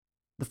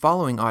The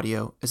following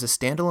audio is a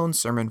standalone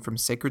sermon from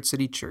Sacred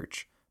City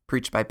Church,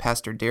 preached by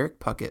Pastor Derek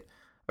Puckett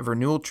of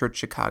Renewal Church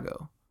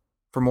Chicago.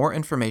 For more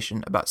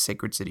information about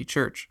Sacred City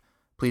Church,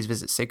 please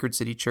visit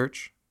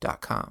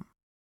sacredcitychurch.com.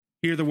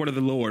 Hear the word of the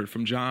Lord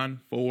from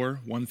John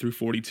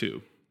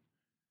 4:1-42.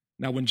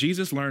 Now when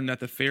Jesus learned that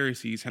the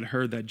Pharisees had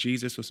heard that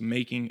Jesus was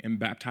making and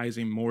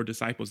baptizing more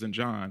disciples than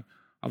John,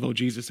 although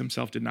Jesus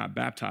himself did not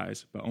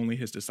baptize, but only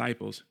his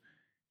disciples,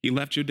 he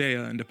left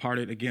Judea and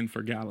departed again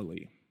for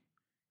Galilee.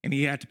 And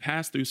he had to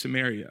pass through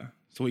Samaria.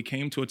 So he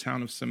came to a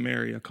town of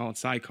Samaria called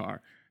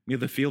Sychar, near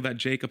the field that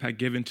Jacob had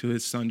given to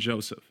his son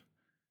Joseph.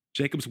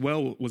 Jacob's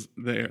well was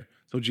there,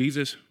 so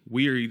Jesus,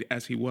 wearied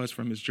as he was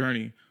from his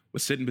journey,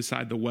 was sitting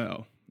beside the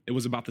well. It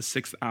was about the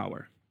 6th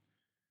hour.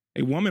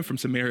 A woman from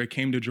Samaria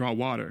came to draw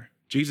water.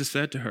 Jesus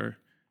said to her,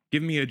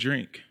 "Give me a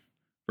drink,"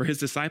 for his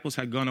disciples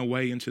had gone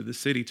away into the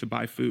city to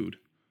buy food.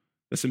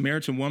 The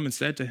Samaritan woman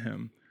said to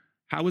him,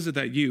 "How is it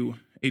that you,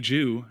 a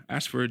Jew,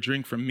 ask for a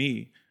drink from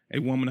me, a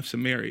woman of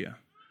Samaria?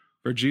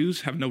 For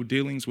Jews have no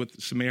dealings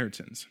with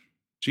Samaritans."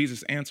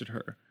 Jesus answered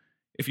her,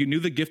 "If you knew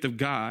the gift of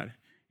God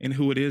and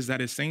who it is that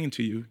is saying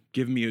to you,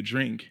 'Give me a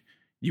drink,'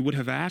 you would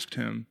have asked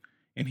him,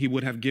 and he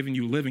would have given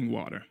you living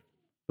water."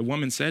 The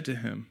woman said to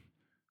him,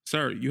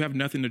 "Sir, you have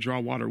nothing to draw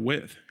water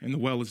with, and the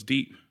well is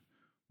deep.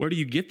 Where do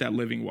you get that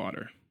living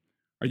water?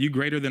 Are you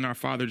greater than our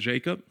father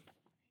Jacob?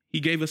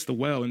 He gave us the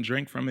well and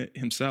drank from it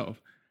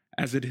himself,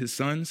 as did his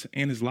sons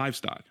and his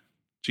livestock."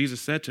 Jesus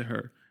said to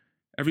her,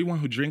 "Everyone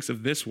who drinks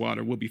of this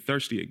water will be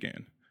thirsty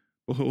again,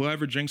 but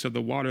whoever drinks of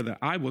the water that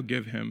I will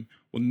give him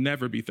will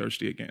never be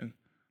thirsty again.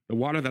 The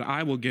water that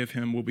I will give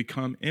him will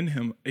become in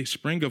him a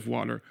spring of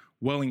water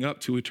welling up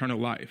to eternal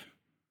life."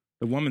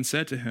 The woman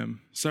said to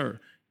him,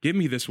 "Sir, give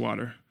me this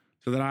water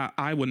so that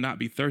I will not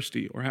be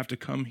thirsty or have to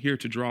come here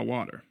to draw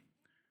water."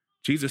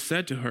 Jesus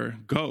said to her,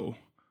 "Go,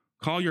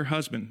 call your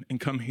husband and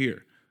come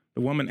here."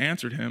 The woman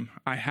answered him,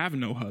 "I have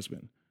no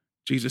husband."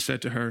 Jesus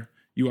said to her,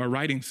 "You are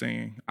right in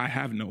saying, 'I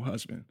have no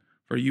husband,'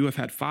 for you have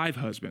had 5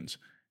 husbands,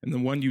 and the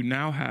one you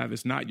now have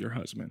is not your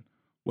husband.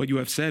 What you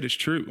have said is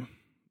true."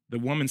 The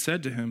woman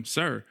said to him,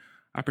 "Sir,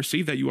 I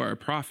perceive that you are a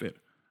prophet.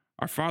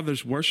 Our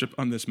fathers worship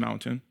on this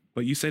mountain,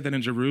 but you say that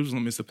in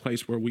Jerusalem is the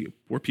place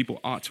where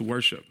people ought to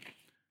worship."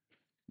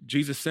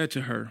 Jesus said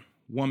to her,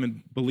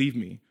 "Woman, believe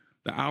me,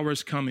 the hour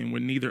is coming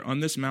when neither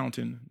on this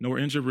mountain nor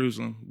in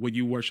Jerusalem will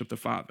you worship the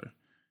Father.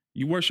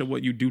 You worship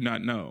what you do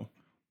not know.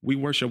 We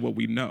worship what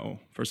we know,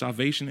 for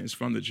salvation is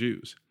from the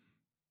Jews.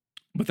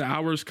 But the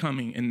hour is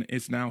coming and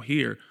is now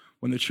here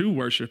when the true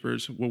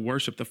worshipers will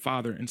worship the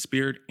Father in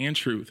spirit and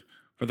truth,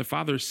 for the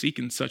Father is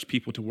seeking such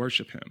people to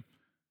worship him.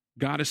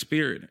 God is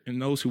spirit,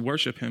 and those who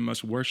worship him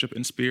must worship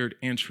in spirit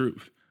and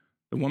truth."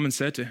 The woman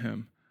said to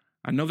him,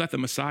 "I know that the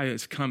Messiah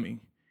is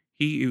coming,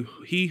 he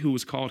who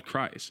is called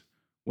Christ.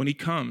 When he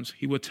comes,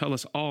 he will tell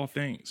us all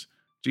things."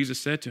 Jesus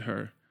said to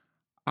her,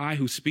 "I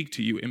who speak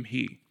to you am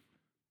he."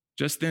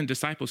 Just then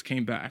disciples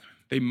came back.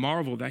 They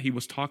marveled that he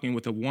was talking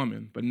with a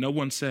woman, but no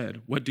one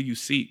said, "What do you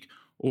seek?"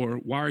 or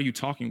 "Why are you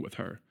talking with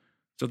her?"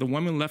 So the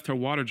woman left her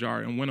water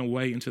jar and went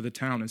away into the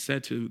town and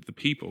said to the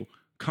people,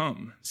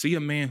 "Come, see a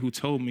man who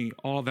told me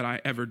all that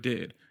I ever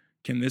did.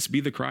 Can this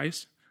be the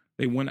Christ?"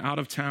 They went out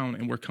of town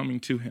and were coming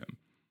to him.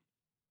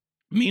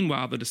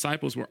 Meanwhile, the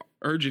disciples were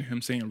urging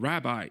him, saying,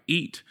 "Rabbi,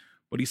 eat."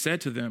 But he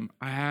said to them,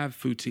 "I have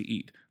food to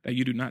eat that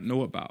you do not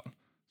know about."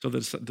 So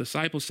the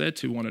disciples said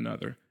to one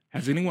another,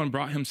 "Has anyone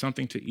brought him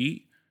something to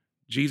eat?"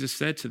 Jesus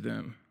said to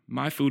them,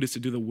 "My food is to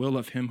do the will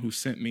of him who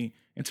sent me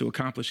and to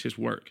accomplish his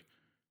work.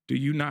 Do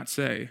you not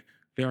say,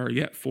 'There are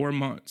yet 4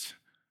 months,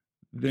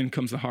 then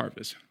comes the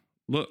harvest'?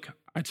 Look,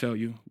 I tell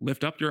you,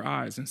 lift up your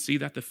eyes and see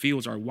that the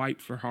fields are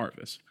white for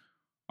harvest.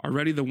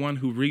 Already the one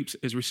who reaps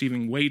is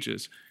receiving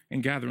wages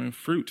and gathering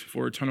fruit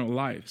for eternal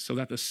life, so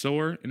that the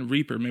sower and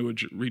reaper may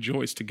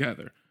rejoice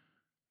together.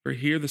 For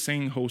here the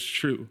saying holds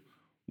true,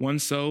 one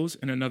sows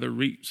and another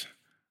reaps.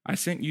 I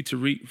sent you to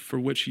reap for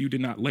which you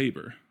did not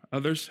labor.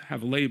 Others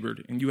have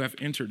labored, and you have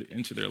entered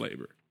into their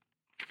labor."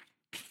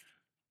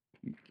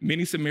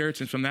 Many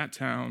Samaritans from that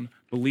town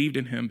believed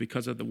in him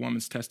because of the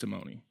woman's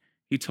testimony.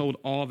 "He told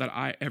all that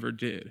I ever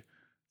did."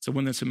 So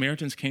when the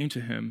Samaritans came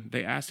to him,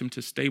 they asked him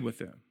to stay with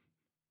them.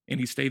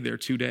 And he stayed there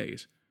 2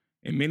 days.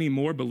 And many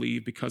more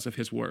believed because of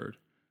his word.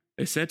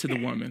 They said to the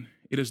woman,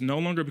 "It is no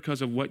longer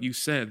because of what you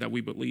said that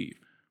we believe,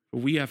 for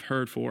we have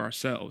heard for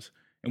ourselves,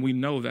 and we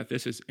know that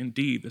this is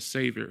indeed the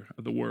Savior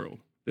of the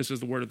world." This is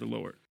the word of the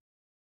Lord.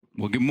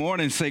 Well, good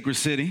morning, Sacred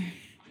City.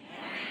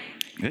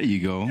 There you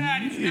go.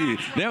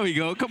 There we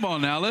go. Come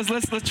on now.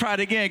 Let's try it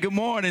again. Good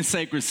morning,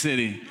 Sacred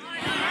City.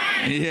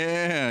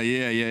 Yeah.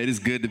 It is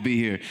good to be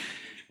here.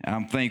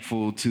 I'm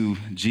thankful to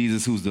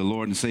Jesus, who's the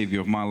Lord and Savior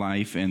of my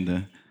life, and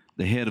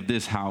the head of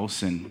this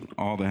house and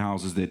all the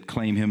houses that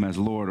claim him as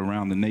Lord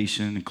around the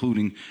nation,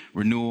 including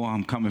Renewal.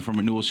 I'm coming from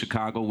Renewal,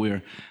 Chicago.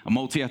 We're a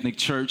multi-ethnic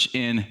church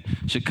in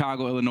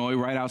Chicago, Illinois,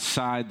 right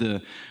outside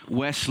the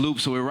West Loop.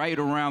 So we're right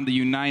around the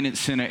United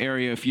Center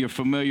area. If you're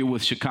familiar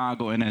with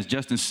Chicago, and as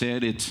Justin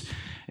said,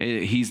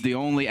 he's the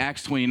only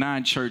Acts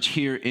 29 church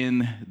here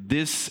in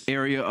this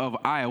area of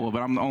Iowa,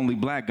 but I'm the only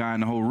black guy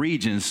in the whole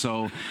region.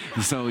 So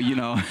you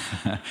know,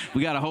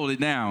 we got to hold it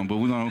down, but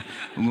we're gonna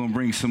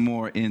bring some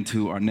more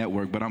into our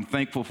network. But I'm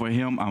thankful for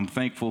him. I'm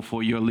thankful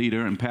for your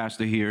leader and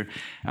pastor here,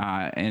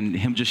 and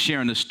him just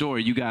sharing the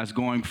story. You guys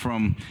going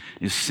from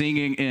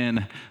singing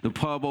in the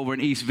pub over in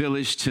East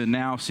Village to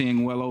now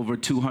seeing well over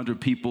 200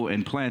 people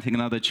and planting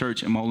another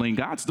church in Moline.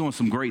 God's doing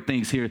some great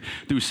things here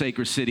through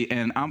Sacred City,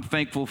 and I'm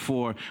thankful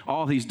for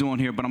all he's doing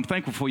here, but I'm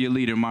thankful for your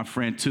leader, my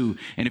friend, too.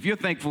 And if you're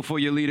thankful for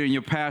your leader and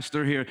your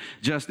pastor here,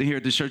 Justin, here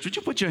at the church, would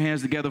you put your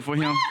hands together for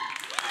him?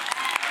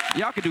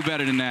 Y'all can do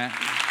better than that.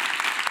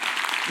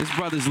 This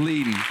brother's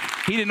leading.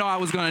 He didn't know I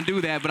was going to do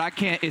that, but I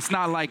can't. It's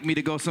not like me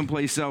to go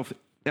someplace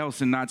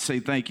else and not say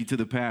thank you to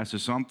the pastor.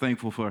 So I'm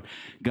thankful for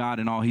God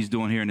and all he's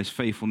doing here and his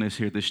faithfulness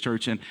here at this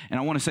church. And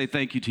I want to say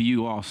thank you to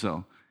you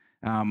also.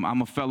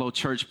 I'm a fellow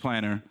church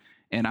planner,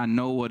 and I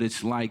know what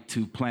it's like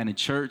to plant a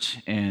church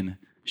and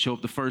show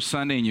up the first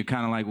Sunday, and you're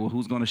kind of like, well,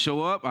 who's going to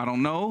show up? I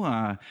don't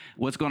know.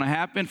 What's going to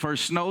happen?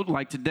 First snow,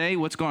 like today,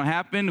 what's going to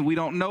happen? We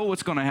don't know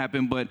what's going to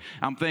happen, but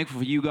I'm thankful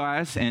for you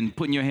guys and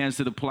putting your hands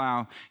to the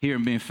plow here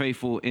and being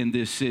faithful in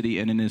this city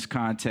and in this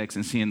context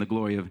and seeing the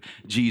glory of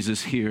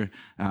Jesus here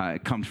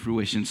come to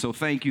fruition. So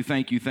thank you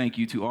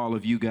to all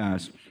of you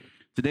guys.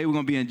 Today we're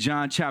going to be in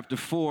John chapter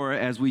 4,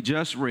 as we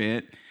just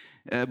read,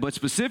 but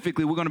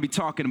specifically we're going to be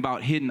talking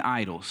about hidden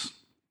idols.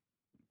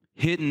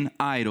 Hidden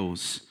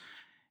idols.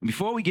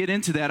 Before we get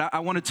into that, I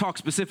want to talk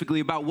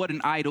specifically about what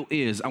an idol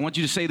is. I want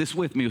you to say this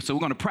with me, so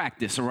we're going to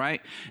practice, all right?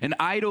 An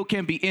idol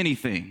can be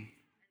anything.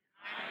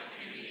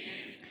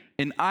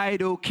 An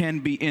idol can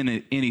be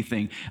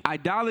anything.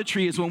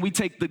 Idolatry is when we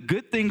take the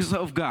good things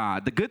of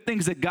God, the good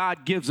things that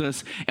God gives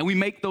us, and we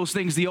make those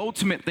things the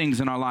ultimate things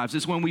in our lives.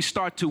 It's when we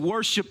start to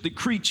worship the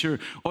creature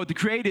or the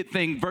created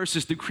thing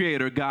versus the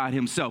creator, God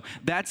himself.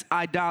 That's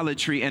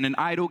idolatry, and an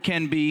idol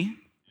can be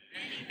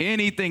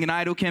anything. An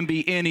idol can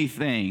be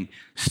anything,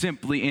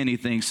 simply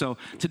anything. So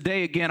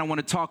today, again, I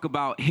want to talk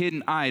about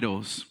hidden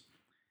idols.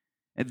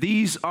 And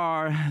these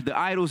are the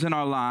idols in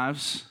our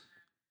lives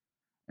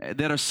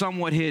that are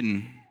somewhat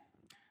hidden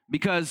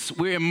because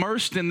we're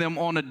immersed in them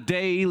on a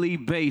daily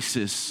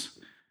basis.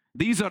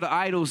 These are the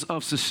idols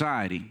of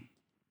society,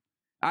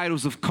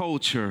 idols of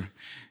culture,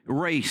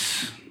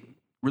 race,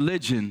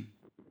 religion,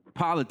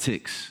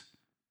 politics.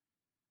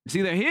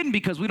 See, they're hidden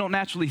because we don't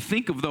naturally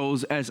think of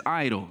those as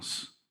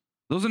idols.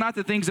 Those are not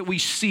the things that we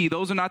see.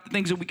 Those are not the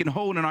things that we can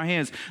hold in our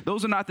hands.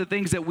 Those are not the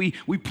things that we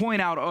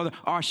point out are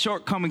our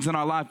shortcomings in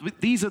our life. But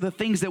these are the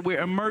things that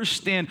we're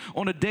immersed in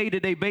on a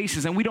day-to-day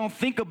basis, and we don't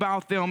think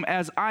about them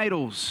as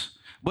idols.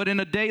 But in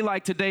a day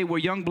like today where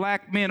young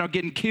black men are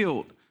getting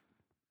killed,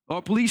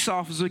 or police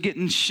officers are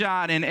getting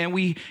shot, and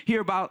we hear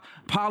about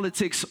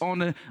politics on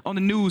the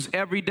news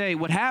every day.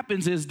 What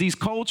happens is these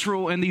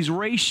cultural and these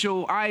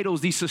racial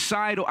idols, these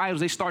societal idols,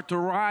 they start to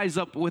rise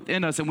up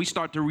within us, and we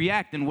start to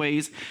react in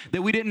ways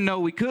that we didn't know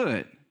we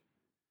could.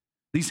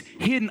 These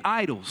hidden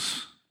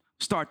idols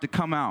start to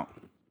come out.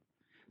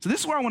 So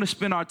this is where I want to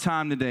spend our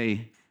time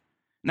today.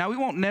 Now, we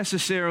won't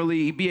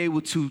necessarily be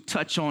able to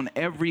touch on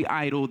every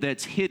idol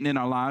that's hidden in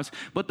our lives,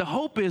 but the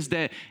hope is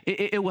that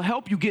it will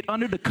help you get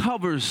under the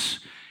covers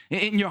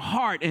in your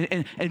heart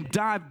and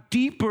dive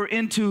deeper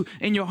in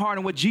your heart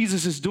and what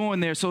Jesus is doing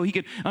there so he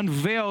can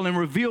unveil and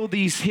reveal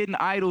these hidden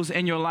idols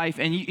in your life,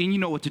 and you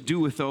know what to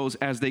do with those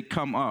as they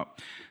come up.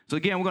 So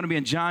again, we're going to be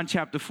in John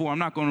chapter 4. I'm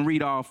not going to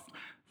read off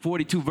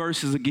 42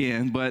 verses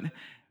again, but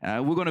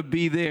we're going to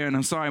be there, and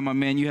I'm sorry, my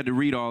man, you had to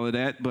read all of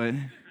that, but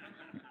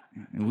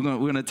we're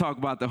going to talk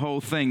about the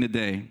whole thing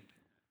today.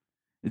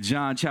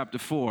 John chapter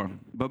 4.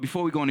 But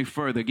before we go any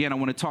further, again, I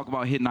want to talk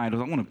about hidden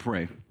idols. I want to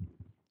pray. Would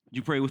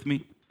you pray with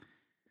me?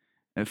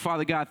 And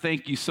Father God,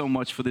 thank you so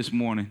much for this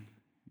morning.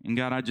 And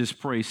God, I just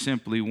pray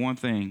simply one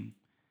thing,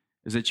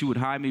 is that you would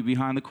hide me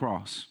behind the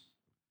cross,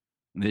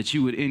 and that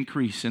you would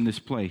increase in this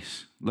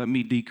place. Let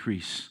me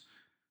decrease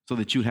so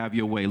that you have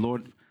your way.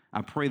 Lord,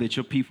 I pray that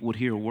your people would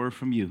hear a word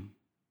from you.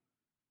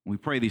 We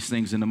pray these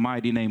things in the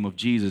mighty name of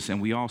Jesus,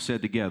 and we all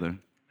said together,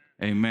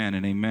 amen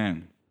and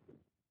amen.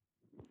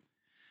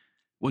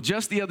 Well,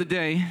 just the other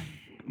day,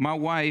 my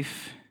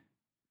wife,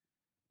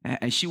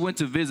 she went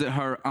to visit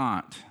her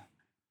aunt.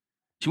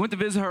 She went to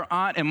visit her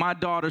aunt, and my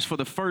daughters, for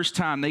the first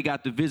time, they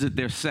got to visit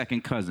their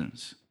second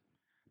cousins.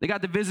 They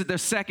got to visit their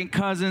second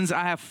cousins.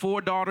 I have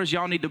 4 daughters.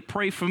 Y'all need to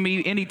pray for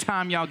me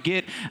anytime y'all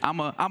get. I'm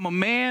a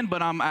man,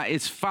 but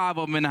it's 5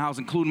 of them in the house,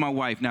 including my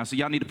wife now. So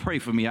y'all need to pray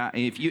for me.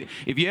 If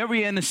you're ever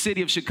in the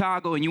city of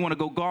Chicago and you want to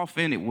go golf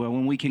in it, well,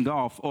 when we can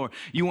golf, or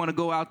you want to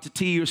go out to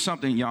tea or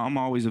something, y'all, I'm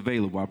always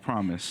available, I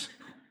promise.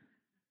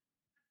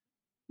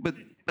 But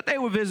they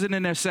were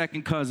visiting their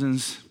second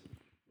cousins,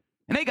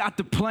 and they got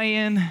to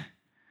playing.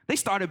 They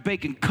started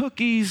baking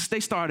cookies. They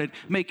started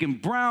making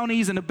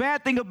brownies. And the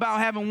bad thing about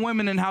having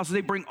women in the house is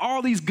they bring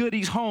all these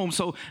goodies home.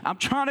 So I'm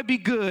trying to be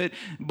good,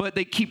 but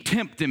they keep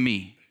tempting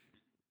me.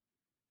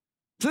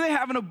 So they're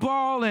having a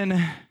ball, and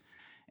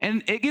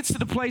it gets to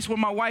the place where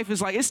my wife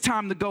is like, it's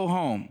time to go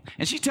home.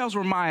 And she tells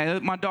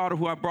Ramaya, my daughter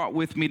who I brought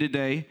with me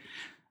today,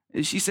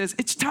 she says,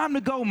 it's time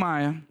to go,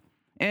 Maya.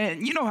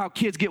 And you know how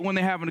kids get when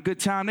they're having a good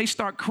time. They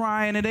start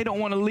crying and they don't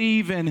want to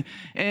leave. And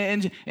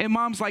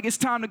mom's like, it's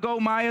time to go.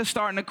 Maya's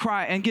starting to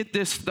cry. And get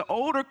this, the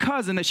older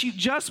cousin that she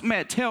just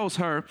met tells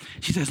her,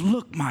 she says,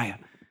 look, Maya,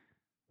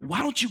 why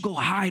don't you go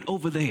hide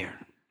over there?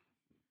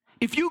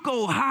 If you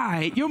go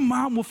hide, your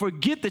mom will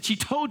forget that she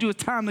told you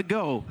it's time to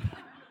go.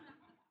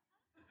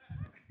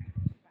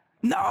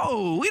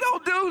 No, we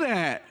don't do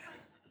that.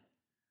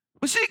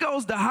 But she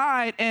goes to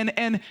hide,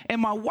 and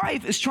my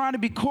wife is trying to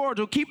be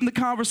cordial, keeping the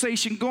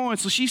conversation going.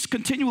 So she's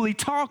continually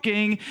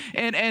talking,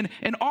 and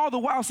all the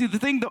while, see, the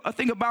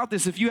thing about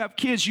this, if you have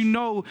kids, you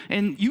know,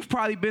 and you've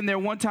probably been there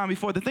one time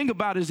before. The thing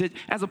about it is that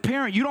as a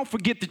parent, you don't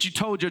forget that you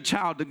told your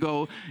child to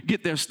go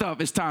get their stuff.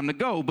 It's time to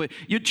go. But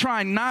you're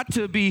trying not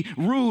to be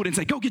rude and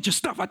say, go get your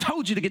stuff. I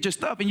told you to get your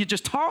stuff. And you're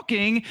just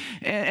talking.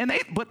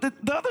 But the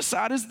other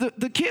side is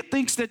the kid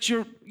thinks that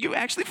you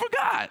actually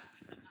forgot.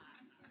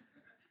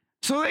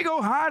 So they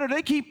go hide or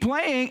they keep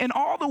playing, and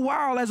all the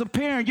while, as a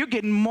parent, you're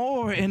getting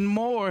more and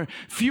more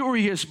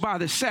furious by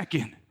the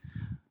second.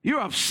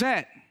 You're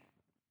upset.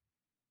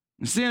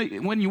 And see,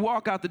 when you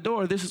walk out the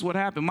door, this is what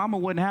happened. Mama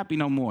wasn't happy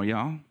no more,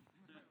 y'all.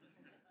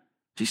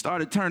 She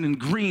started turning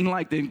green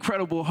like the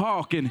Incredible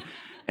Hulk and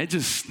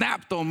just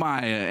snapped on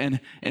Maya.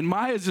 And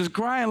Maya's just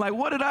crying like,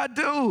 what did I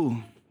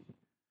do?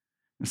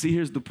 And see,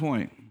 here's the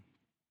point.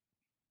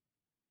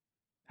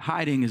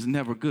 Hiding is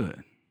never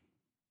good.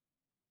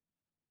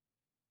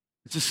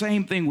 It's the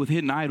same thing with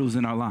hidden idols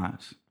in our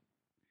lives.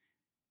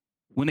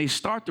 When they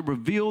start to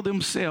reveal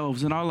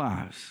themselves in our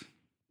lives,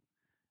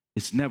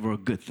 it's never a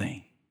good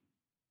thing.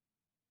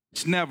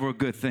 It's never a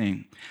good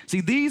thing.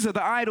 See, these are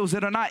the idols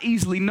that are not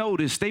easily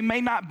noticed. They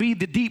may not be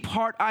the deep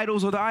heart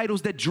idols or the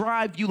idols that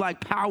drive you like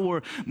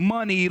power,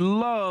 money,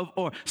 love,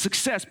 or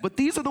success. But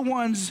these are the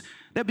ones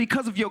that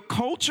because of your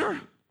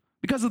culture,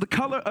 because of the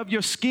color of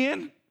your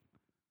skin,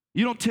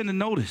 you don't tend to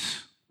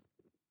notice.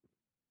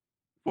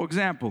 For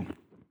example,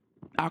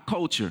 our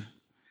culture.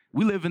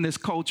 We live in this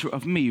culture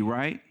of me,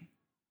 right?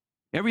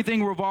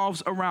 Everything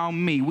revolves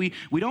around me. We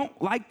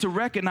don't like to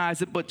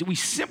recognize it, but we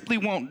simply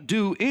won't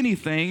do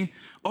anything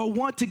or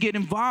want to get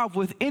involved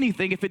with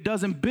anything if it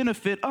doesn't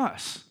benefit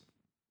us.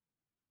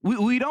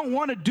 We don't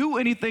want to do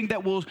anything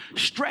that will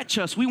stretch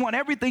us. We want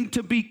everything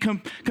to be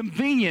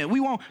convenient.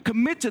 We won't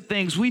commit to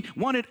things. We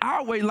want it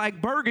our way,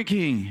 like Burger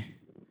King.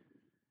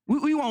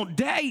 We won't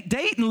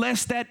date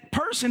unless that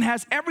person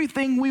has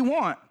everything we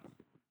want.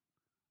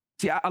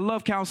 See, I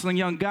love counseling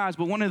young guys,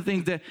 but one of the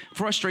things that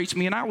frustrates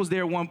me, and I was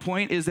there at one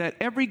point, is that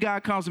every guy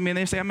comes to me and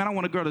they say, man, I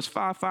want a girl that's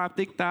 5'5",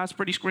 thick thighs,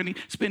 pretty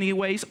spinny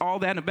waist, all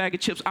that, and a bag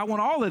of chips. I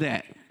want all of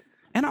that.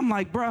 And I'm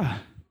like, bruh,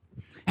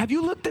 have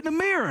you looked in the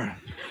mirror?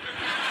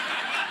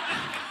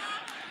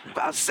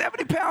 About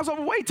 70 pounds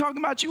overweight, talking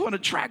about you on a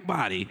track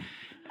body.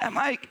 I'm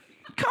like,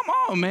 come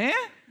on, man.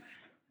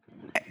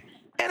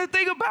 And the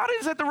thing about it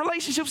is that the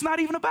relationship's not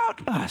even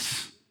about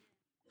us.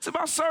 It's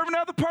about serving the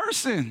other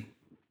person.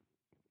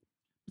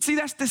 See,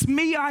 that's this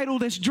me idol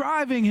that's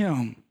driving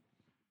him.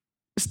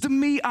 It's the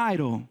me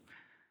idol.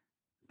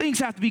 Things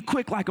have to be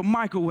quick like a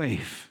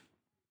microwave.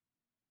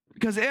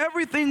 Because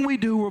everything we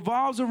do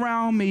revolves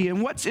around me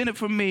and what's in it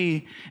for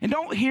me. And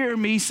don't hear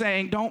me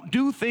saying don't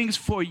do things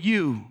for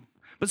you.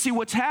 But see,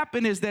 what's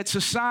happened is that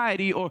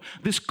society or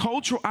this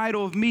cultural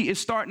idol of me is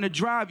starting to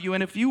drive you.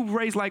 And if you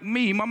raised like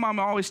me, my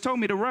mama always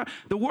told me the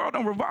world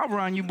don't revolve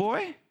around you,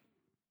 boy.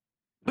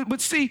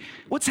 But see,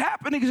 what's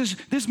happening is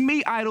this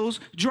me idol's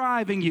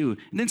driving you.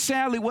 And then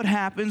sadly what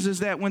happens is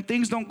that when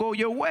things don't go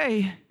your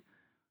way,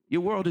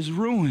 your world is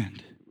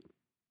ruined.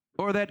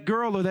 Or that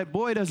girl or that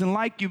boy doesn't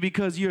like you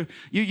because you're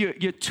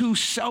too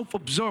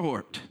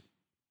self-absorbed.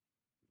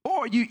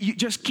 Or you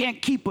just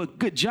can't keep a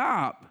good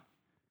job.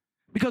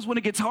 Because when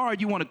it gets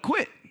hard, you want to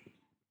quit.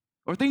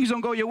 Or things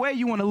don't go your way,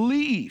 you want to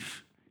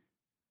leave.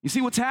 You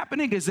see what's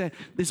happening is that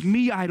this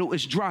me idol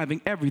is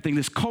driving everything.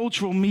 This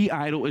cultural me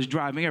idol is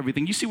driving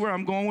everything. You see where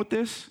I'm going with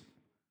this?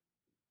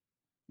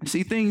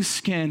 See,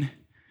 things can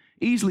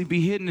easily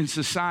be hidden in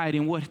society,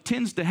 and what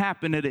tends to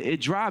happen is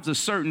it drives a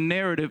certain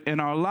narrative in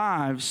our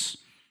lives,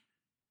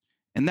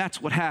 and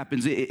that's what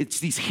happens. It's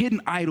these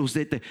hidden idols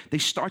that they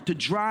start to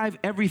drive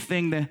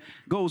everything that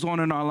goes on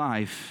in our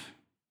life.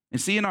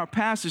 And see, in our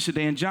passage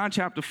today in John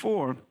chapter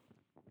 4,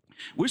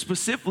 we're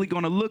specifically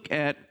going to look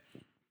at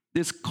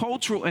this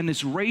cultural and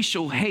this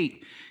racial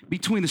hate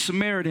between the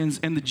Samaritans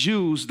and the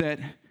Jews that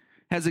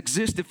has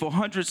existed for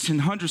hundreds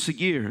and hundreds of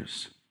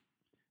years.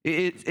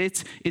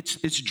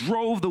 It's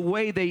drove the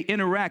way they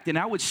interact, and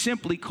I would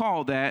simply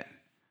call that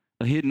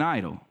a hidden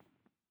idol.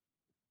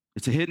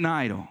 It's a hidden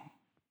idol.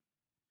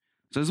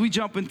 So as we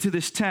jump into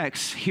this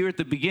text here at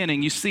the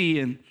beginning, you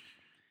see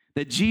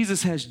that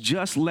Jesus has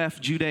just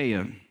left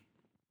Judea.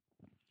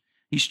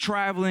 He's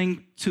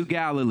traveling to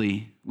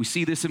Galilee. We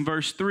see this in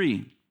verse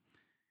 3.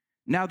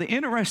 Now, the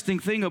interesting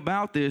thing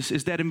about this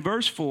is that in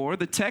verse 4,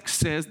 the text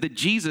says that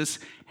Jesus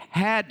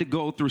had to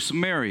go through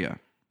Samaria.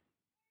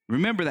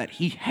 Remember that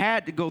he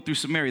had to go through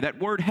Samaria. That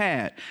word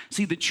had.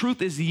 See, the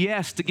truth is,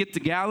 yes, to get to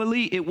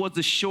Galilee, it was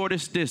the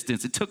shortest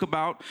distance. It took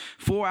about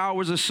 4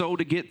 hours or so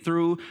to get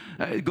through,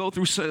 go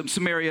through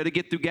Samaria to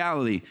get through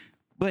Galilee.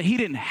 But he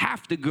didn't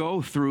have to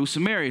go through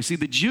Samaria. See,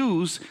 the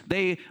Jews,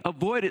 they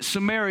avoided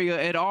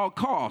Samaria at all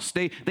costs.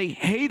 They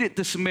hated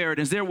the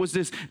Samaritans. There was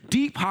this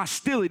deep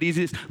hostility,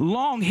 this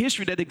long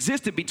history that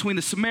existed between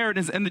the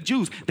Samaritans and the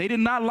Jews. They did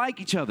not like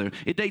each other.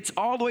 It dates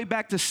all the way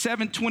back to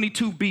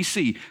 722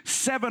 BC,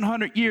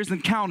 700 years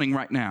and counting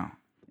right now.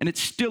 And it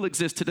still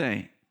exists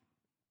today.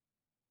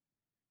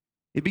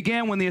 It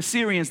began when the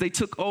Assyrians, they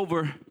took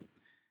over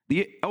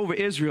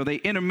Israel. They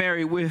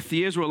intermarried with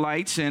the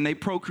Israelites and they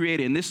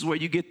procreated. And this is where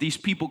you get these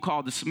people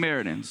called the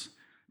Samaritans.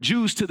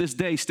 Jews to this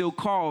day still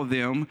call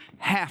them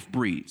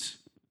half-breeds.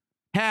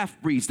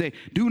 Half-breeds. They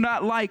do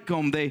not like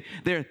them.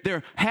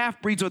 They're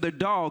half-breeds or they're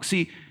dogs.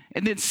 See,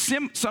 and then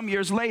some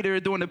years later,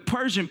 during the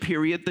Persian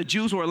period, the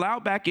Jews were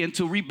allowed back in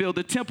to rebuild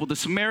the temple. The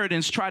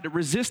Samaritans tried to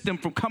resist them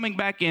from coming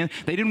back in.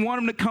 They didn't want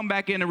them to come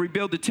back in and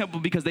rebuild the temple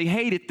because they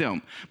hated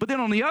them. But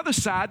then on the other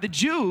side, the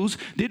Jews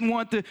didn't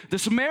want the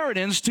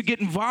Samaritans to get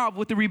involved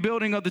with the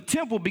rebuilding of the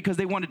temple because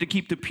they wanted to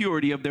keep the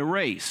purity of their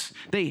race.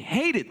 They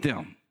hated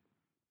them.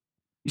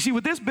 You see,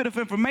 with this bit of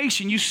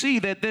information, you see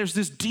that there's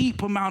this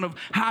deep amount of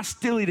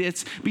hostility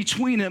that's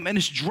between them, and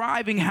it's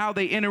driving how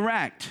they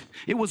interact.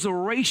 It was a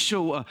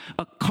racial,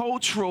 a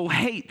cultural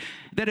hate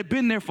that had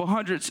been there for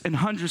hundreds and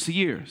hundreds of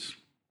years.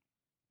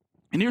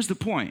 And here's the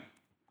point.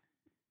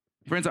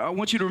 Friends, I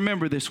want you to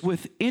remember this.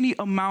 With any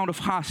amount of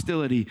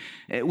hostility,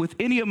 with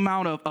any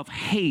amount of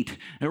hate,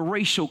 a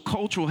racial,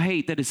 cultural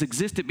hate that has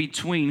existed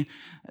between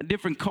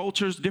different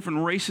cultures,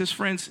 different races,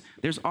 friends,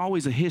 there's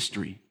always a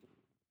history.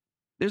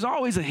 There's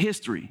always a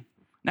history.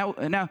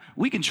 Now,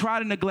 we can try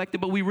to neglect it,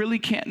 but we really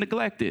can't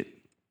neglect it.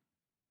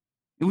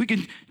 We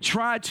can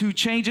try to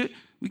change it.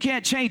 We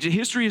can't change it.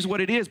 History is what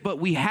it is, but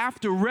we have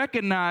to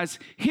recognize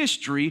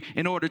history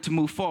in order to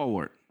move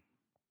forward.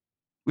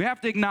 We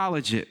have to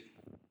acknowledge it.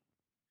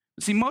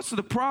 See, most of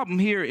the problem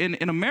here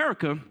in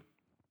America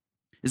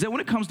is that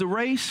when it comes to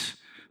race,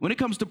 when it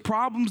comes to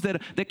problems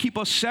that keep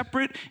us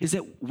separate, is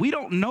that we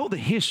don't know the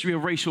history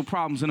of racial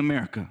problems in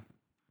America.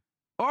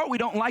 Or we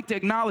don't like to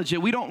acknowledge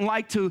it. We don't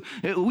like to,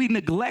 we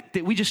neglect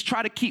it. We just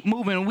try to keep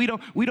moving, and we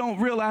don't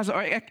realize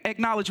or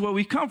acknowledge where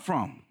we come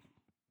from.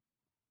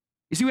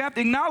 You see, we have to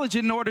acknowledge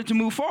it in order to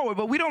move forward,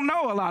 but we don't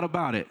know a lot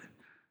about it.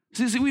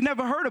 See, we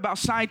never heard about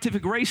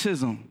scientific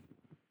racism.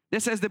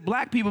 That says that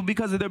black people,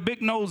 because of their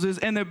big noses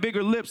and their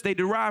bigger lips, they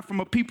derive from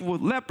a people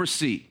with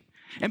leprosy.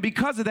 And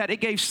because of that, it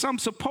gave some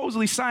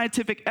supposedly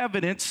scientific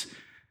evidence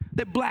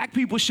that black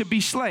people should be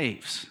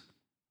slaves.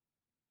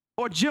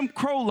 Or Jim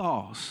Crow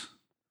laws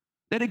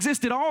that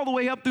existed all the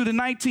way up through the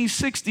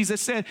 1960s that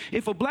said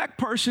if a black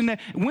person that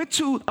went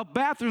to a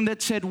bathroom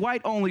that said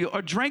white only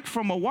or drank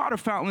from a water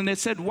fountain that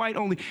said white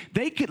only,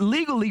 they could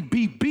legally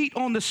be beat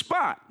on the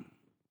spot.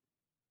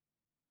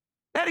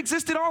 That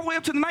existed all the way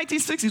up to the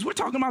 1960s. We're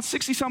talking about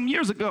 60-something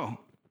years ago.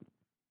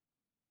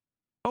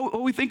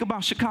 We think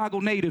about Chicago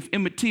native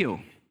Emmett Till.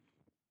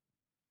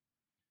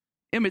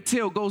 Emmett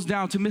Till goes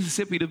down to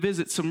Mississippi to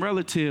visit some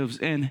relatives,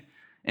 and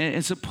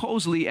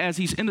supposedly, as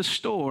he's in the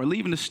store,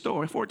 leaving the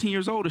store, 14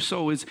 years old or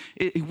so,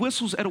 he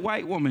whistles at a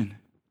white woman.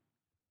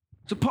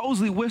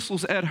 Supposedly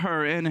whistles at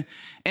her, and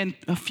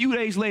a few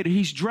days later,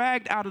 he's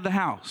dragged out of the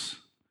house,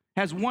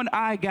 has one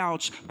eye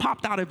gouge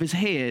popped out of his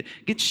head,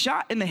 gets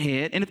shot in the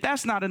head, and if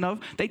that's not enough,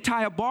 they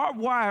tie a barbed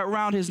wire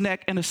around his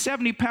neck and a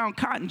 70-pound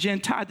cotton gin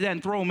tied to that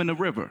and throw him in the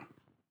river.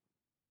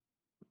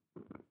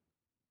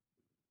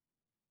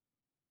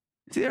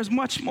 See, there's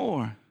much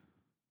more.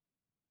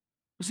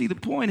 But see, the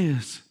point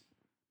is,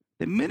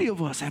 that many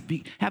of us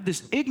have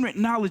this ignorant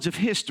knowledge of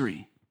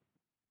history.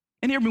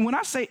 And hear me, when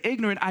I say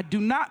ignorant, I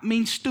do not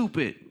mean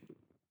stupid.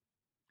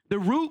 The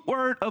root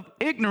word of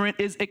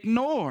ignorant is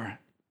ignore.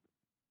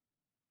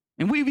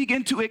 And we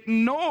begin to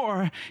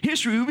ignore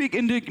history. We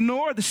begin to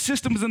ignore the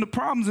systems and the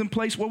problems in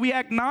place where we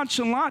act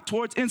nonchalant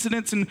towards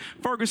incidents in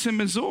Ferguson,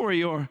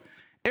 Missouri, or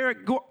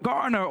Eric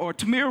Garner, or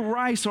Tamir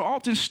Rice, or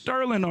Alton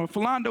Sterling, or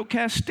Philando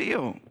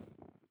Castile.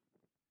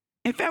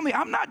 And family,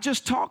 I'm not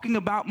just talking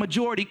about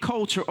majority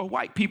culture or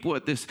white people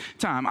at this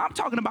time. I'm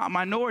talking about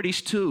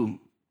minorities too.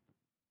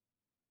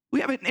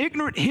 We have an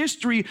ignorant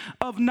history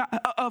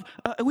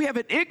we have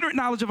an ignorant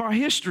knowledge of our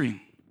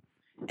history.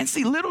 And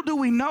see, little do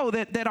we know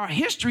that our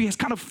history has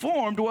kind of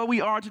formed where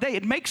we are today.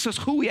 It makes us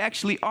who we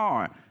actually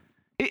are.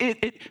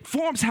 It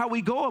forms how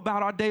we go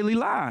about our daily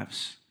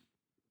lives.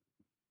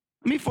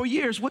 I mean, for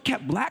years, what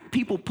kept black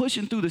people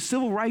pushing through the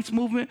civil rights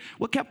movement,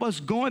 what kept us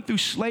going through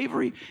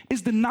slavery,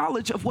 is the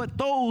knowledge of what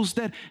those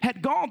that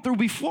had gone through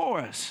before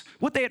us,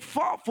 what they had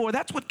fought for.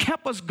 That's what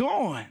kept us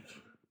going.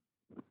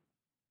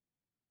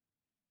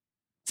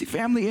 See,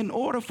 family, in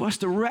order for us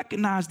to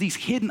recognize these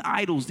hidden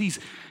idols, these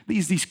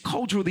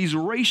cultural, these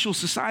racial,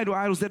 societal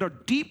idols that are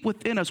deep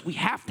within us, we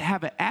have to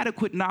have an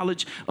adequate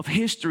knowledge of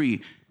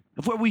history,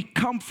 of where we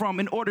come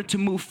from in order to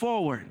move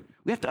forward.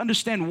 We have to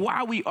understand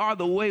why we are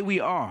the way we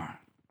are.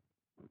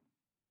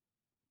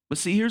 But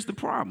see, here's the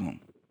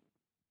problem.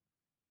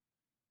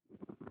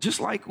 Just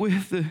like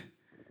with the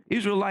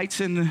Israelites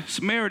and the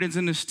Samaritans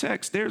in this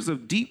text, there's a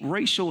deep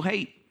racial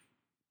hate.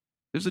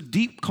 There's a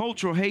deep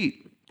cultural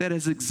hate that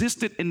has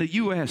existed in the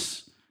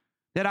U.S.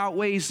 that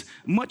outweighs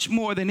much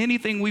more than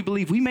anything we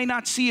believe. We may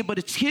not see it, but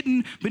it's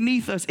hidden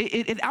beneath us.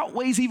 It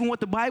outweighs even what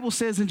the Bible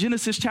says in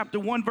Genesis chapter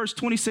 1, verse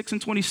 26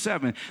 and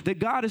 27, that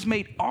God has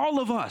made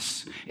all of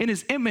us in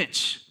his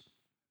image.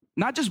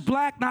 Not just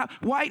black, not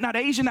white, not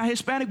Asian, not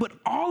Hispanic, but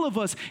all of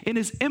us in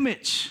his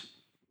image.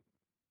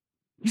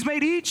 He's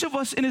made each of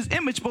us in his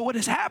image, but what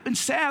has happened,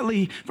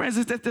 sadly, friends,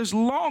 is that there's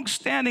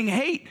long-standing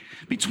hate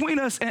between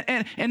us,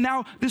 and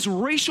now this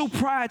racial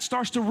pride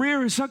starts to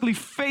rear its ugly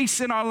face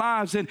in our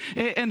lives,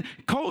 and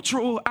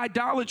cultural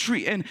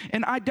idolatry and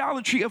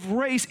idolatry of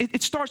race,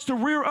 it starts to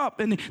rear up,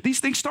 and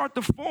these things start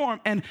to form,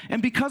 and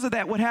because of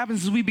that, what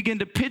happens is we begin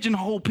to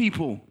pigeonhole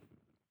people.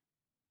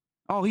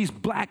 Oh, he's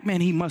black,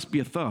 man, he must be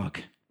a thug.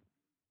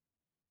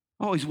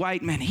 Oh, he's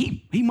white, man.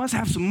 He must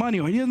have some money,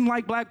 or he doesn't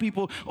like black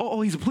people.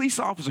 Oh, he's a police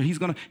officer.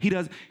 He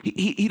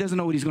doesn't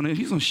know what he's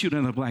gonna shoot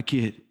another black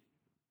kid.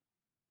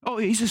 Oh,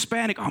 he's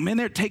Hispanic. Oh man,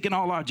 they're taking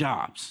all our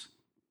jobs.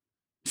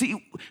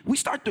 See, we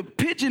start to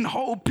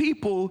pigeonhole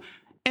people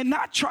and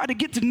not try to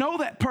get to know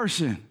that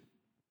person.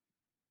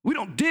 We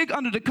don't dig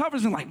under the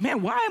covers and like,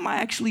 man, why am I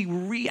actually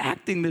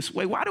reacting this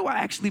way? Why do I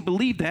actually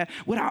believe that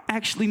without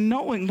actually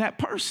knowing that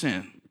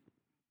person?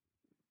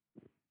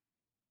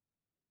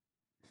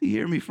 You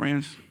hear me,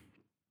 friends?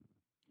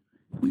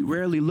 We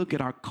rarely look at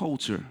our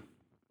culture.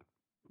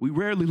 We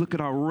rarely look at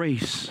our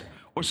race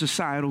or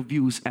societal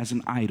views as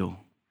an idol.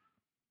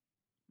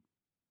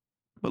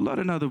 But let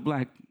another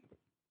black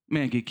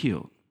man get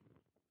killed.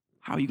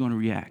 How are you going to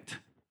react?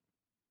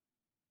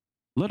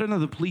 Let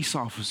another police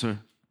officer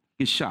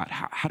get shot.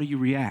 How do you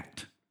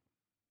react?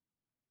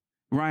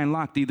 Ryan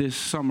Lochte this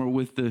summer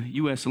with the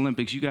U.S.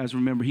 Olympics, you guys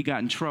remember he got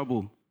in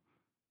trouble.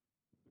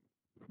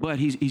 But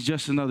he's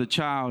just another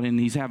child and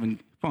he's having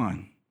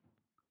fun.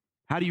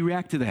 How do you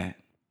react to that?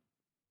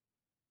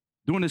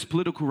 During this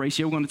political race,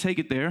 we're going to take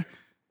it there.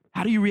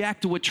 How do you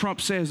react to what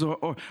Trump says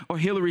or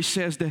Hillary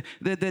says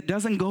that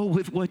doesn't go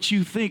with what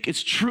you think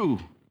is true?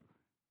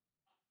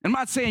 I'm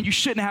not saying you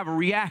shouldn't have a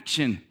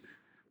reaction.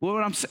 Well,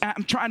 what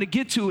I'm trying to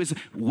get to is,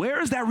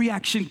 where is that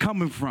reaction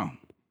coming from?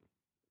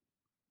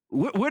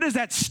 Where does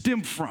that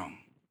stem from?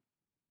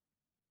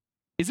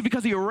 Is it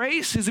because of your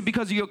race? Is it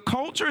because of your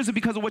culture? Is it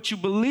because of what you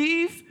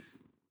believe?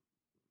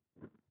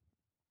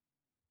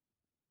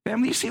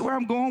 Family, you see where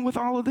I'm going with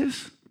all of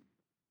this?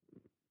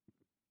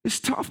 It's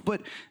tough,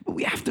 but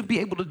we have to be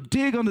able to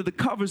dig under the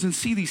covers and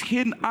see these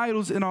hidden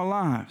idols in our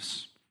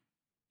lives.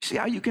 See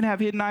how you can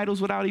have hidden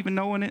idols without even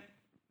knowing it?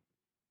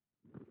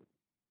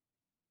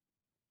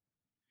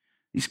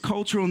 These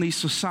cultural and these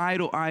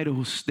societal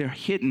idols, they're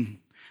hidden.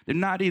 They're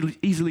not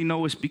easily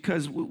noticed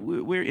because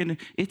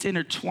it's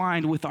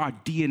intertwined with our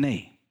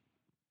DNA.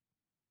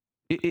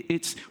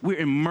 We're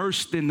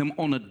immersed in them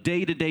on a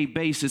day-to-day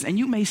basis. And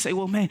you may say,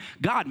 well, man,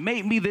 God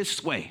made me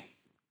this way.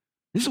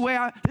 This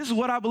is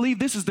what I believe.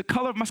 This is the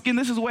color of my skin.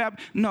 This is the way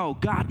No,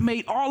 God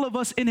made all of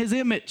us in his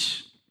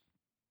image.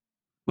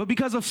 But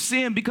because of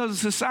sin, because of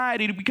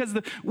society, because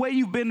of the way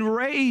you've been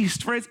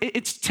raised, friends,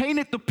 it's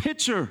tainted the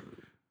picture.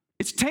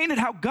 It's tainted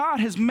how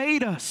God has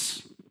made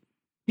us.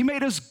 He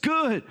made us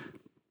good.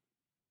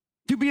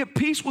 To be at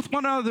peace with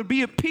one another,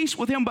 be at peace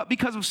with him. But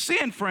because of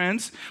sin,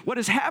 friends, what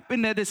has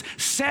happened that is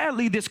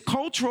sadly this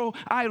cultural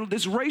idol,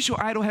 this racial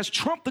idol has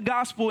trumped the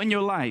gospel in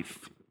your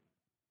life.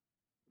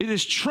 It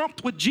has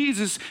trumped what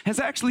Jesus has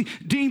actually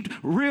deemed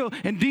real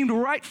and deemed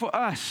right for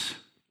us.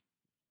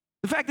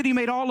 The fact that he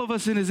made all of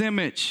us in his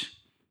image.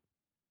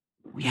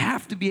 We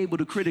have to be able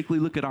to critically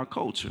look at our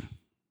culture,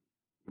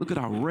 look at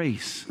our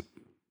race,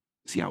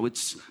 see how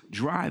it's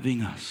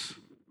driving us.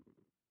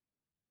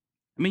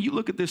 I mean, you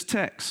look at this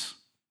text.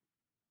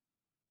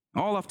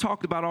 All I've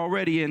talked about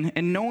already,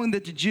 and knowing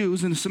that the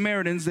Jews and the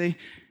Samaritans,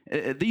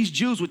 these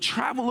Jews would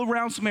travel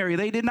around Samaria.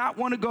 They did not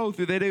want to go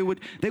through there. They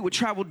would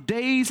travel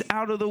days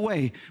out of the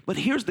way. But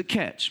here's the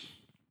catch.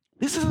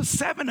 This is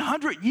a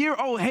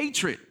 700-year-old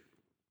hatred.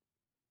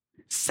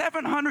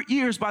 700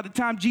 years by the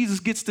time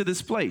Jesus gets to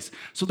this place.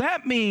 So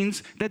that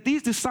means that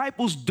these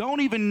disciples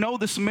don't even know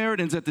the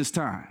Samaritans at this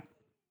time.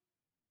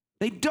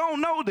 They don't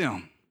know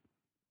them.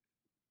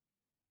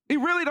 They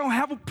really don't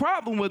have a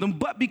problem with them,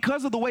 but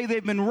because of the way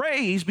they've been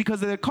raised,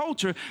 because of their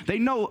culture, they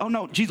know, oh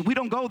no, Jesus, we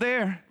don't go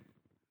there.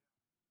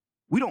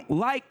 We don't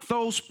like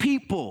those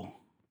people.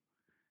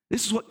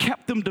 This is what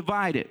kept them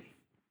divided.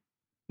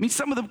 I mean,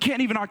 some of them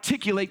can't even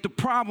articulate the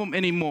problem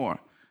anymore.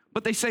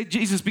 But they say,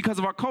 Jesus, because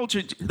of our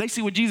culture, they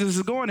see where Jesus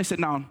is going. They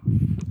said, no,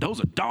 those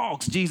are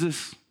dogs,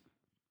 Jesus.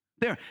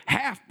 They're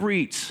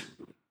half-breeds.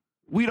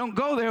 We don't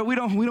go there. We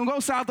don't go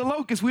south of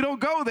Locust. We don't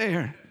go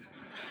there.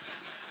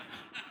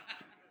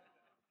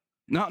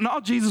 No,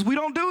 Jesus, we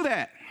don't do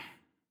that.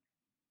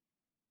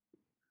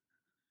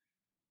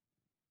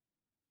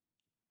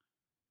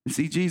 And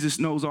see, Jesus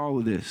knows all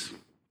of this.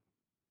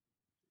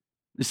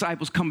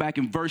 Disciples come back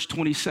in verse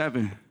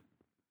 27,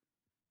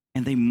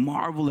 and they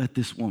marvel at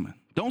this woman.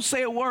 Don't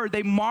say a word.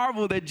 They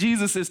marvel that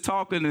Jesus is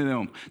talking to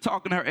them,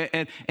 talking to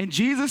her. And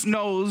Jesus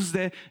knows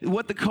that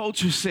what the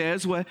culture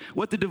says,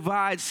 what the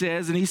divide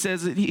says, and he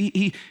says,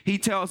 he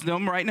tells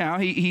them right now,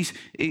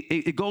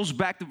 it goes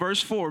back to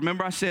verse 4.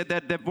 Remember I said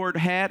that word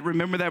had?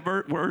 Remember that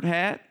word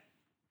had?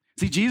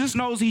 See, Jesus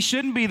knows he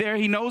shouldn't be there.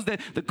 He knows that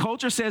the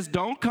culture says,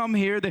 don't come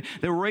here.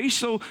 The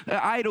racial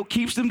idol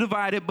keeps them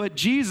divided. But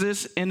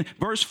Jesus, in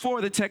verse 4,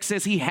 the text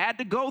says he had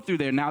to go through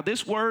there. Now,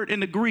 this word in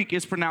the Greek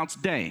is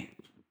pronounced day.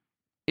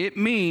 It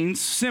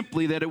means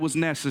simply that it was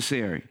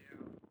necessary.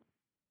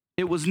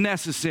 It was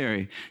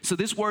necessary. So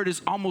this word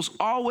is almost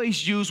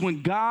always used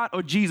when God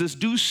or Jesus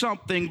do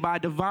something by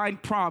divine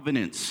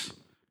providence,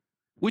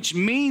 which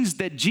means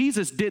that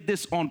Jesus did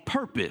this on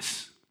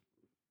purpose.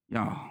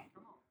 Y'all.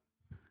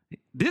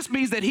 This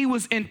means that he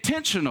was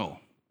intentional.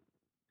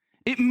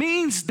 It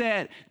means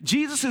that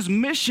Jesus'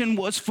 mission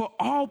was for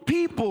all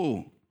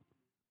people.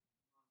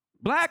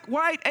 Black,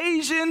 white,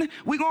 Asian,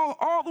 we go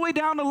all the way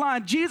down the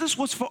line. Jesus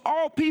was for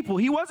all people.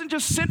 He wasn't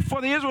just sent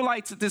for the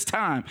Israelites at this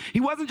time. He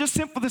wasn't just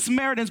sent for the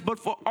Samaritans, but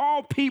for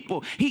all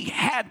people. He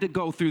had to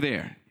go through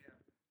there.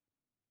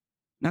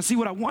 Now, see,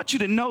 what I want you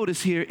to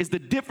notice here is the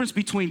difference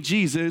between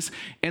Jesus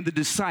and the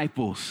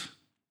disciples.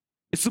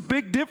 It's a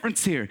big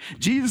difference here.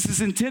 Jesus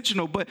is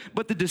intentional, but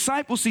the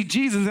disciples see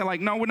Jesus and they're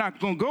like, no, we're not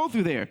going to go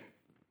through there.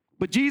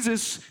 But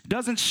Jesus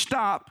doesn't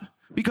stop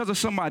because of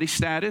somebody's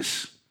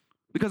status,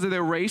 because of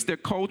their race, their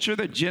culture,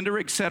 their gender,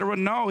 etc.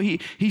 No,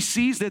 he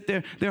sees that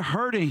they're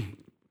hurting.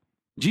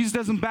 Jesus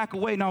doesn't back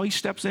away. No, he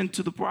steps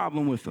into the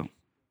problem with them.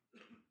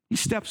 He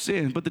steps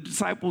in, but the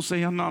disciples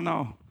say, oh,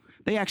 no.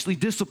 They actually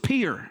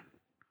disappear.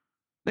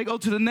 They go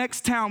to the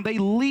next town. They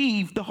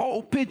leave the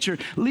whole picture,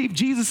 leave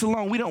Jesus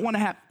alone. We don't want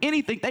to have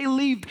anything. They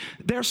leave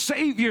their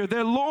Savior,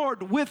 their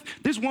Lord with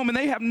this woman.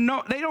 They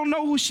don't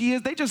know who she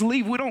is. They just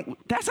leave.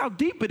 That's how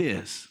deep it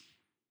is.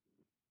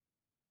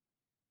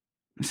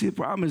 See, the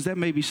problem is that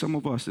may be some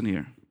of us in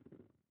here.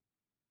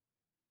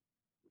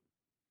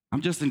 I'm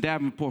just in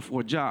Davenport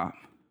for a job.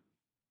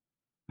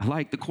 I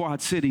like the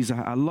Quad Cities.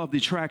 I love the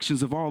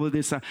attractions of all of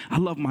this. I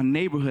love my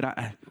neighborhood.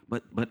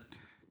 But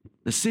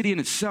the city in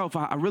itself,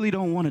 I really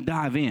don't want to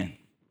dive in.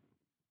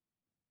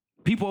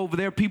 People over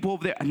there.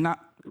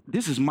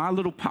 This is my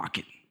little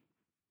pocket.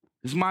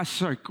 This is my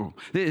circle.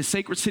 This is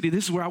Sacred City.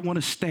 This is where I want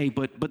to stay.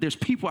 But there's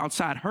people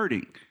outside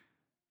hurting.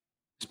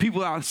 There's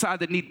people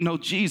outside that need to know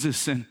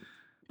Jesus.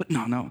 But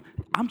no,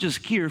 I'm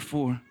just here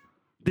for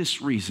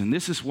this reason.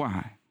 This is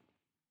why.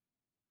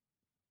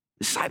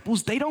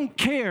 Disciples, they don't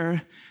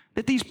care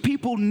that these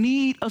people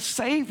need a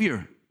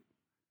Savior.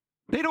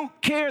 They don't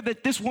care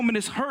that this woman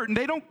is hurting.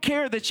 They don't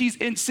care that she's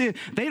in sin.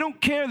 They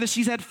don't care that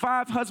she's had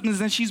 5 husbands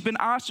and she's been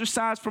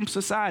ostracized from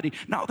society.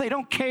 No, they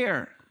don't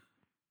care.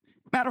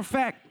 Matter of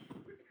fact,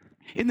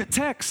 in the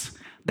text,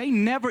 they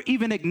never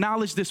even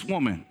acknowledge this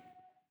woman.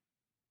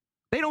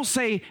 They don't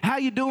say, how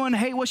you doing?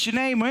 Hey, what's your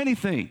name? Or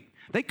anything.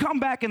 They come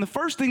back and the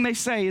first thing they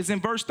say is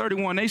in verse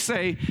 31. They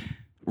say,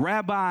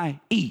 Rabbi,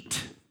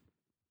 eat.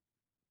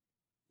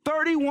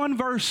 31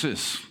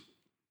 verses.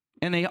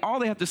 And all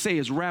they have to say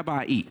is,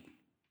 Rabbi, eat.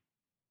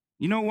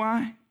 You know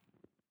why?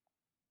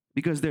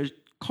 Because their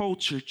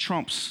culture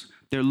trumps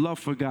their love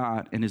for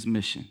God and his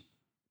mission.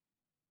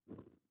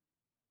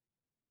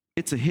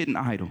 It's a hidden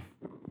idol.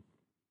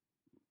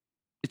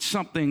 It's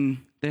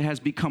something that has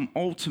become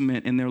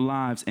ultimate in their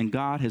lives, and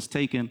God has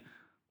taken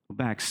a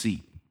back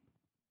seat.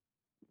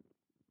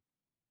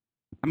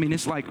 I mean,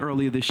 it's like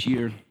earlier this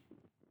year.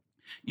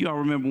 You all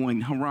remember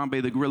when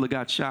Harambe the gorilla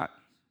got shot?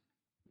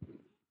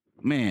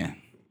 Man,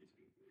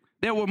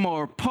 there were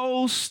more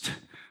posts,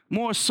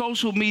 more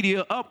social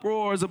media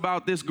uproars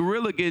about this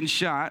gorilla getting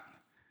shot.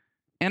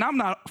 And I'm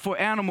not for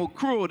animal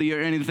cruelty or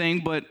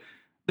anything, but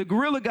the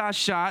gorilla got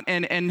shot,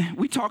 and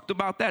we talked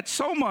about that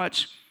so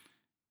much,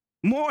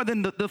 more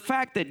than the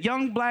fact that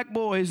young black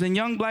boys and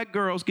young black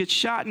girls get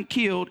shot and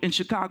killed in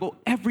Chicago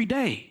every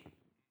day.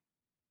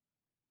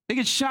 They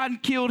get shot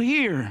and killed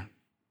here.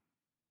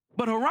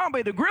 But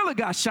Harambe the gorilla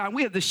got shot, and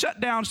we had to shut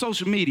down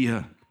social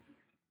media.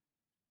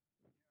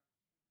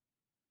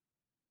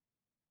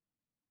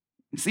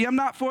 See, I'm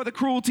not for the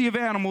cruelty of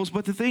animals,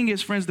 but the thing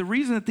is, friends, the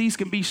reason that these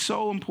can be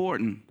so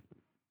important,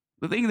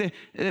 the thing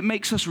that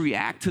makes us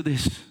react to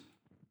this,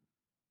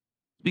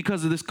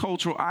 because of this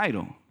cultural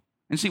idol.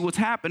 And see, what's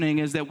happening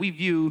is that we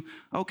view,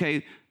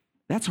 okay,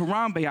 that's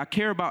Harambe. I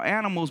care about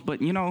animals, but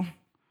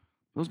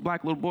those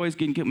black little boys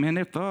getting killed, man,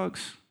 they're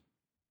thugs.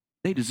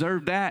 They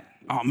deserve that.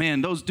 Oh,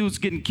 man, those dudes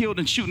getting killed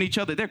and shooting each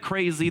other, they're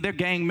crazy. They're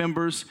gang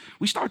members.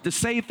 We start to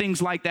say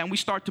things like that, and we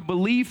start to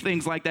believe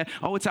things like that.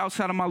 Oh, it's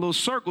outside of my little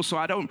circle, so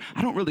I don't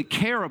really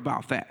care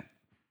about that.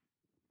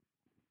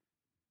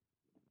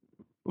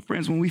 Well,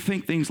 friends, when we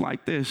think things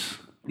like this,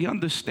 the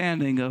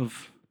understanding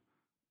of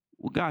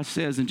what God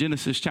says in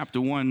Genesis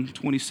chapter 1,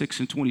 26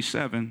 and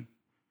 27,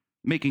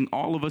 making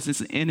all of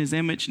us in his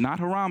image, not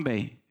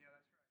Harambe,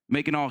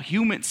 making all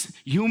humans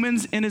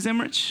in his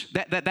image,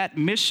 that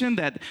mission,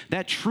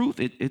 that truth,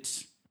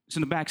 it's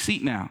in the back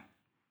seat now.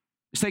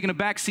 It's taking a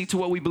backseat to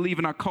what we believe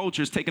in our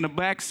culture. It's taking a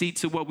backseat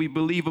to what we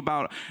believe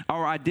about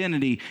our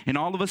identity. And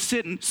all of a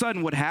sudden,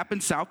 what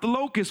happens south of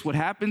Locust, what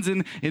happens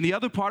in the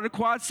other part of the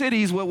Quad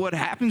Cities, what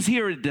happens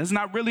here, it does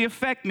not really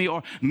affect me.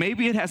 Or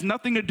maybe it has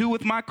nothing to do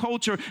with my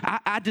culture.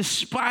 I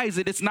despise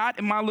it. It's not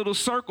in my little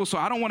circle, so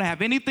I don't want to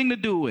have anything to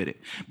do with it.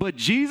 But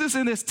Jesus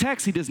in this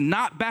text, he does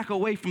not back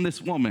away from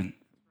this woman.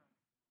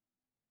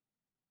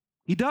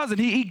 He doesn't.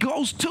 He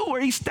goes to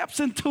her. He steps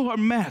into her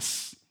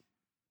mess.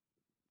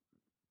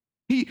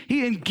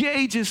 He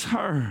engages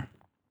her.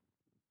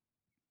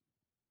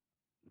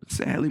 But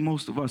sadly,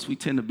 most of us, we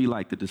tend to be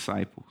like the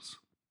disciples.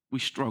 We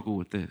struggle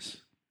with this.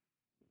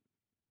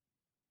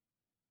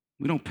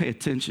 We don't pay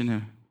attention.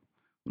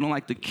 We don't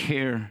like to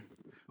care.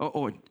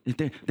 Or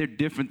they're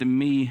different than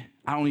me.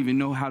 I don't even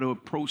know how to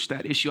approach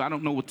that issue. I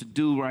don't know what to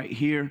do right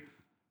here.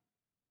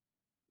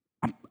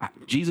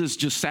 Jesus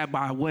just sat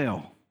by a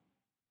well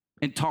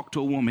and talked to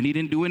a woman. He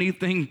didn't do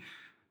anything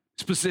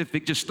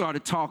specific, just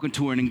started talking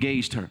to her and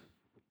engaged her.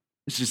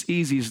 It's as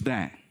easy as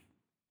that.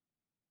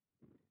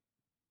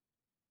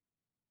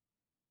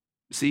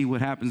 See,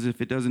 what happens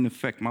if it doesn't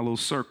affect my little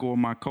circle or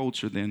my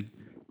culture, then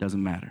it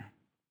doesn't matter.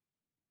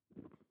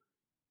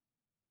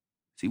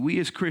 See, we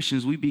as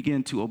Christians, we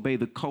begin to obey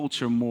the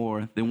culture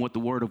more than what the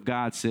Word of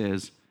God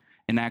says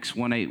in Acts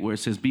 1:8, where it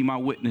says, be my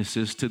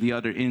witnesses to the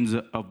other ends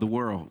of the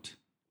world.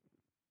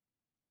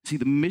 See,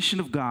 the mission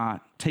of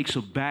God takes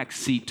a back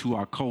seat to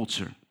our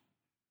culture.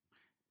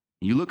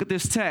 You look at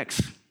this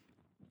text,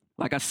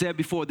 like I said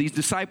before, these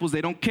disciples,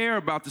 they don't care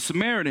about the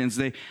Samaritans.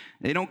 They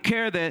don't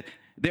care that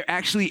they're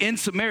actually in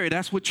Samaria.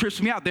 That's what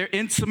trips me out. They're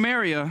in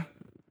Samaria,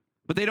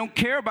 but they don't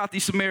care about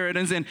these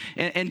Samaritans and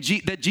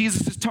that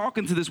Jesus is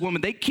talking to this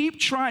woman. They keep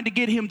trying to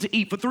get him to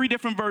eat for 3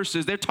 different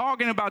verses. They're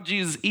talking about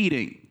Jesus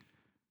eating.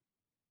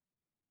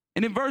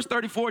 And in verse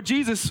 34,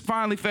 Jesus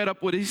finally fed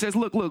up with it. He says,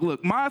 look,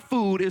 my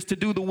food is to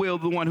do the will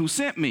of the one who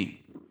sent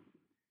me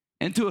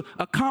and to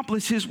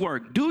accomplish his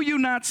work. Do you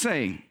not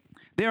say,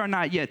 there are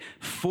not yet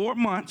 4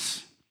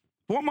 months,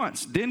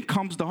 then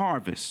comes the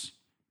harvest.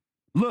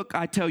 Look,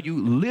 I tell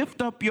you,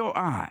 lift up your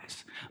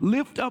eyes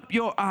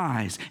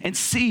and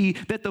see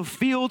that the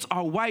fields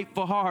are white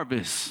for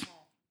harvest.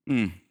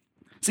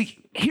 See,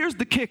 here's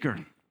the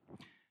kicker.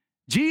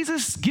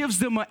 Jesus gives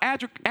them an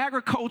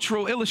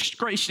agricultural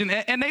illustration,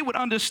 and they would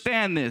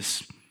understand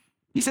this.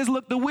 He says,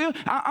 look,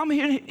 I'm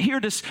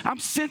I'm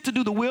sent to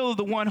do the will of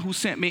the one who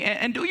sent me.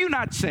 And do you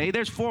not say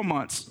there's 4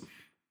 months,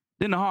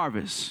 then the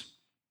harvest?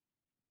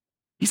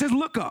 He says,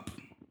 look up.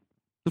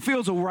 The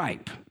fields are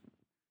ripe.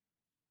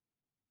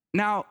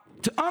 Now,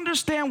 to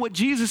understand what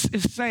Jesus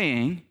is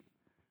saying,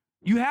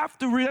 you have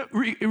to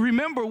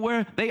remember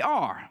where they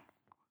are,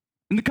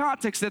 in the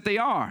context that they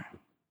are.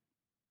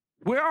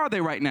 Where are they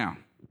right now?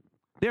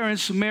 They're in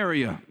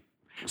Samaria.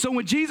 So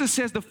when Jesus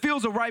says the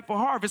fields are ripe for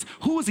harvest,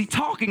 who is he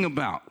talking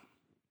about?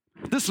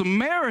 The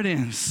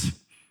Samaritans.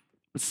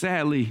 But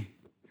sadly,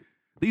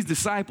 these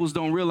disciples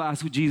don't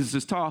realize who Jesus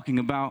is talking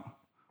about,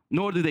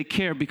 nor do they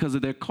care because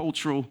of their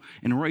cultural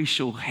and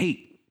racial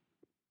hate.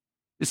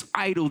 This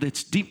idol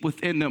that's deep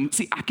within them.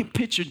 See, I can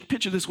picture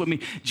this with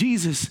me.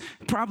 Jesus,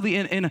 probably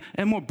in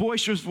a more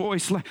boisterous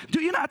voice, like,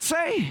 do you not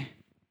say?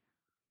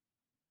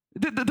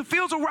 The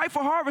fields are ripe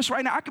for harvest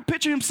right now. I can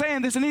picture him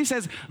saying this, and he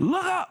says,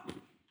 look up.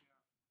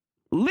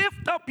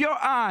 Lift up your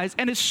eyes.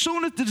 And as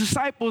soon as the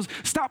disciples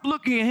stop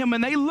looking at him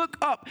and they look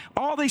up,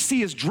 all they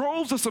see is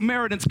droves of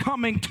Samaritans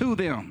coming to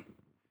them.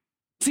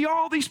 See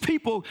all these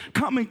people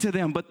coming to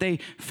them, but they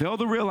fail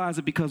to realize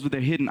it because of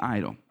their hidden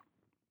idol.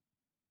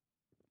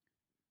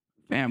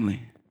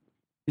 Family,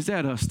 is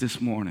that us this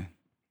morning?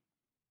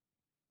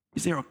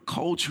 Is there a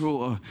cultural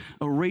or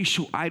a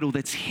racial idol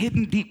that's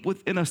hidden deep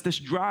within us that's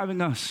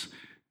driving us?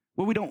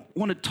 Where we don't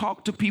want to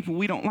talk to people,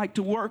 we don't like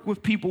to work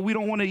with people, we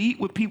don't want to eat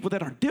with people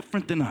that are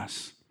different than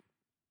us.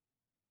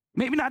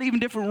 Maybe not even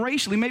different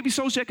racially, maybe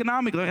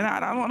socioeconomically. And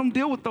I don't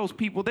deal with those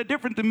people, they're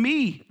different than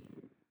me.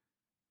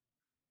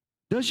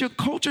 Does your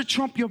culture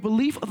trump your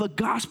belief of the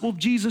gospel of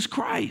Jesus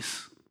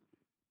Christ?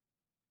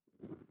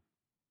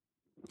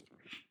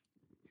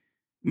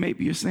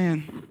 Maybe you're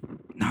saying,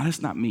 no, that's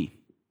not me.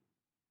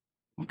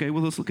 Okay,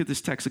 well, let's look at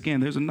this text again.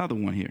 There's another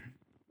one here.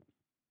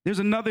 There's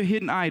another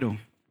hidden idol.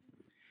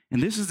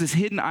 And this is this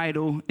hidden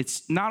idol.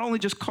 It's not only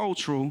just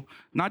cultural,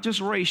 not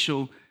just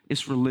racial,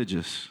 it's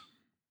religious.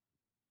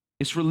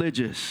 It's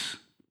religious.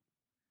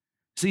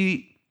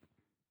 See,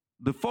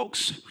 the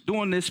folks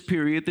during this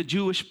period, the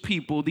Jewish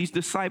people, these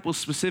disciples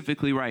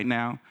specifically right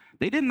now,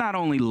 they did not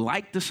only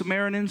like the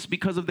Samaritans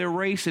because of their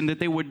race and that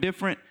they were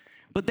different,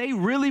 but they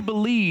really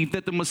believed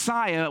that the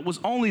Messiah was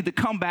only to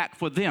come back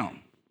for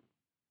them.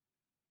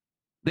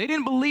 They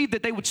didn't believe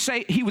that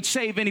he would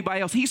save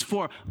anybody else. He's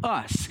for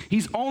us.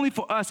 He's only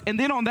for us. And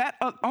then on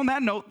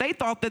that note, they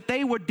thought that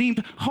they were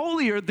deemed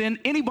holier than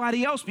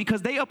anybody else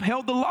because they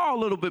upheld the law a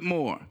little bit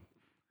more.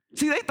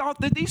 See, they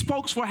thought that these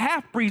folks were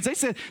half-breeds. They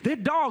said, they're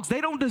dogs.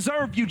 They don't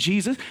deserve you,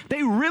 Jesus.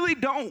 They really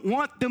don't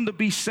want them to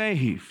be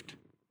saved.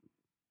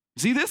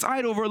 See, this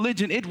idol of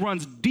religion, it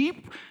runs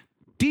deep,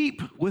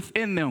 deep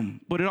within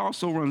them, but it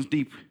also runs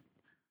deep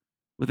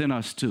within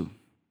us too.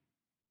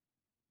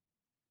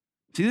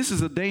 See, this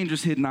is a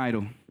dangerous hidden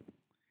idol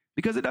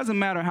because it doesn't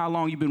matter how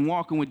long you've been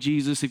walking with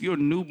Jesus. If you're a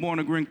newborn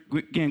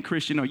again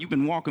Christian or you've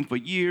been walking for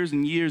years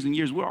and years and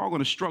years, we're all going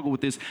to struggle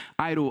with this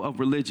idol of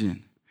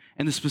religion.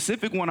 And the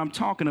specific one I'm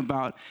talking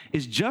about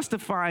is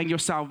justifying your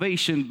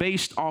salvation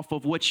based off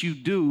of what you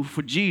do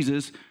for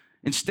Jesus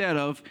instead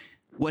of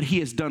what he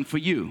has done for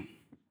you.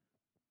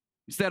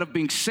 Instead of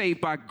being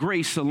saved by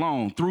grace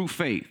alone, through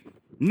faith,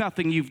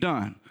 nothing you've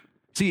done.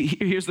 See,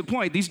 here's the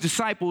point. These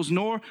disciples,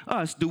 nor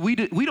us, we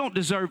don't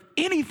deserve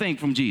anything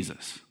from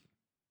Jesus.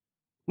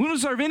 We don't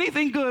deserve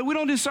anything good. We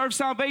don't deserve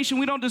salvation.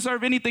 We don't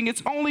deserve anything.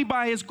 It's only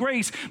by his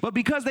grace. But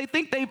because they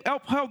think they've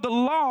upheld the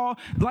law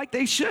like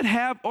they should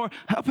have or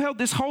upheld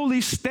this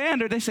holy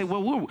standard, they say,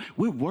 well,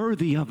 we're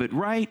worthy of it,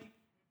 right?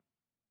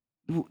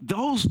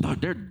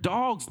 They're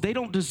dogs. They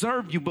don't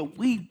deserve you, but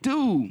we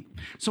do.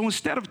 So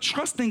instead of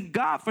trusting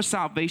God for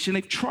salvation,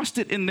 they've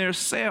trusted in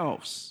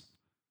themselves.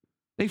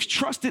 They've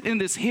trusted in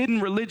this hidden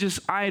religious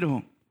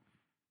idol.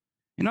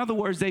 In other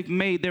words, they've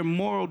made their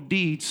moral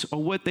deeds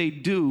or what they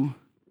do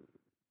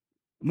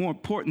more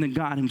important than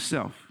God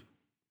himself.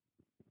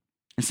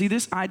 And see,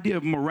 this idea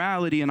of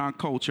morality in our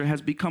culture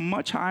has become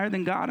much higher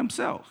than God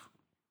himself.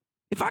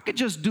 If I could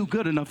just do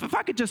good enough, if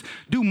I could just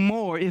do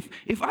more, if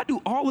I do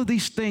all of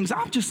these things,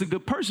 I'm just a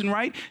good person,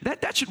 right?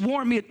 That should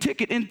warrant me a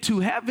ticket into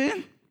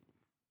heaven.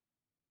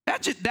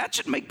 That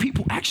should make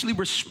people actually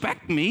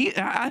respect me.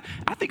 I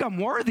think I'm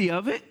worthy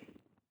of it.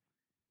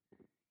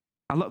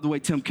 I love the way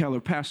Tim Keller,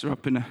 pastor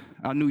up in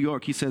New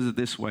York, he says it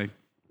this way.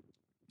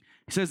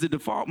 He says the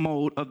default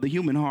mode of the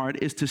human heart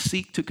is to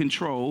seek to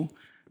control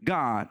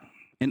God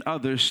and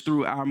others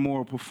through our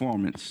moral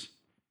performance.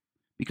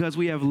 Because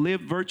we have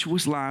lived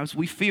virtuous lives,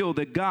 we feel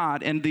that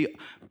God and the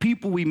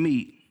people we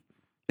meet,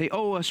 they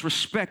owe us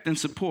respect and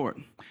support.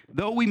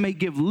 Though we may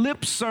give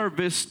lip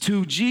service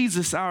to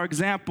Jesus, our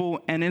example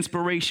and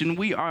inspiration,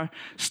 we are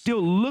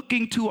still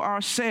looking to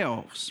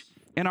ourselves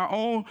and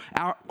our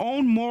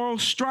own moral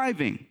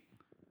striving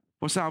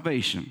for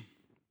salvation.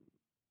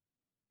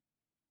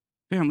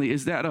 Family,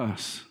 is that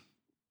us?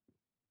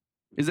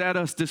 Is that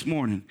us this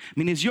morning? I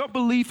mean, is your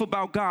belief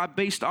about God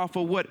based off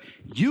of what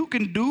you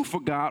can do for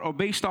God or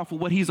based off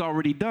of what he's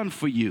already done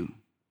for you?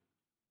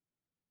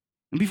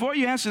 And before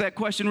you answer that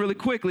question really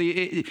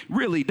quickly,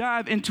 really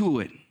dive into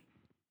it.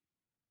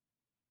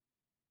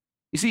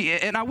 You see,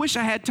 and I wish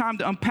I had time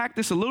to unpack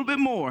this a little bit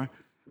more,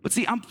 but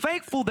see, I'm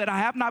thankful that I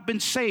have not been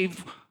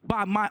saved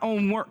by my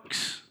own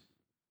works.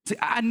 See,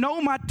 I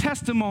know my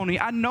testimony.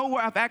 I know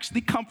where I've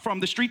actually come from,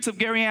 the streets of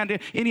Gary,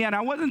 Indiana.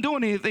 I wasn't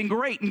doing anything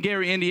great in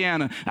Gary,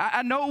 Indiana.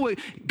 I know what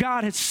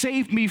God has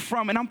saved me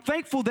from, and I'm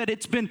thankful that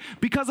it's been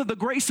because of the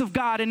grace of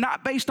God and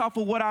not based off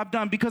of what I've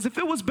done, because if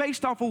it was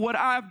based off of what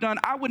I've done,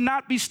 I would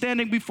not be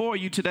standing before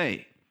you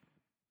today.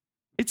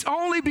 It's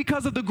only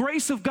because of the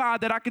grace of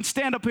God that I can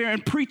stand up here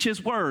and preach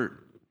his word.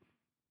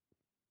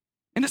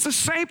 And it's the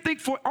same thing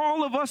for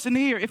all of us in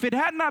here. If it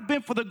had not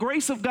been for the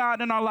grace of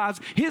God in our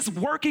lives, his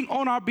working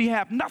on our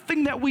behalf,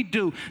 nothing that we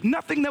do,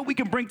 nothing that we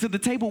can bring to the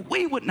table,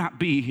 we would not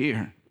be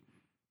here.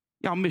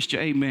 Y'all missed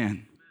your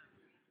amen.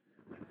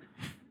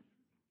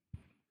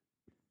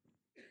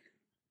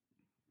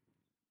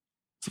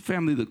 So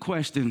family, the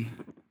question,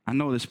 I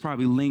know that's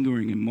probably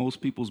lingering in most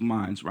people's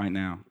minds right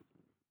now.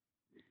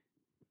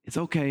 It's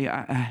okay,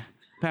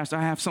 Pastor,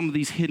 I have some of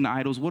these hidden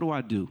idols. What do I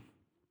do?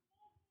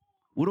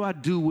 What do I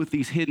do with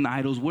these hidden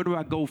idols? Where do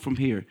I go from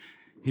here?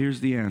 Here's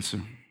the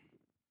answer.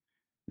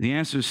 The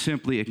answer is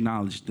simply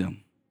acknowledge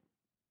them.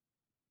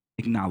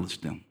 Acknowledge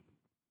them.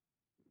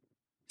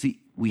 See,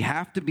 we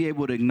have to be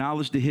able to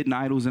acknowledge the hidden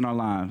idols in our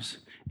lives.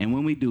 And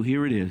when we do,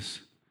 here it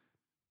is.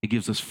 It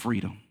gives us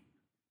freedom.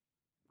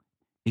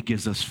 It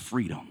gives us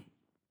freedom.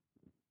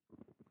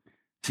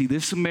 See,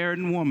 this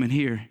Samaritan woman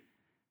here,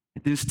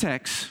 this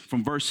text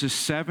from verses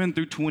 7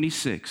 through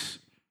 26,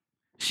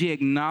 she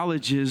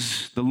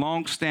acknowledges the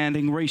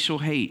long-standing racial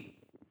hate.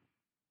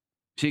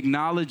 She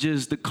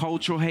acknowledges the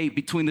cultural hate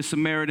between the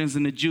Samaritans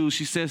and the Jews.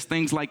 She says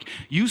things like,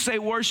 you say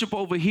worship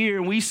over here,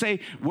 and we say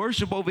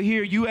worship over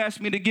here. You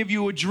asked me to give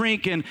you a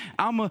drink, and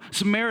I'm a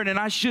Samaritan.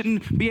 I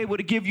shouldn't be able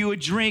to give you a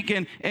drink.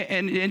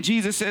 And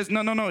Jesus says,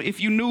 no.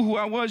 If you knew who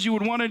I was, you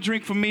would want a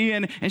drink from me.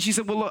 And she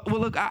said, well,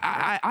 look,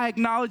 I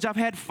acknowledge I've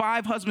had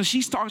 5 husbands.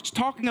 She starts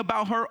talking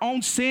about her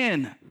own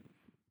sin.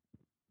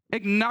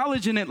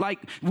 Acknowledging it like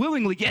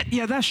willingly.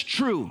 Yeah, that's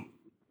true.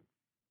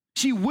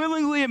 She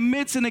willingly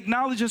admits and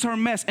acknowledges her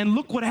mess. And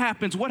look what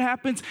happens. What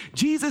happens?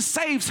 Jesus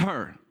saves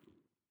her.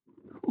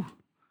 Ooh.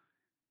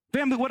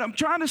 Family, what I'm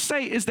trying to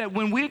say is that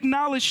when we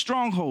acknowledge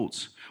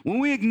strongholds, when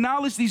we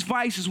acknowledge these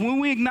vices, when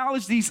we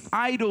acknowledge these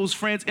idols,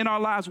 friends, in our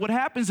lives, what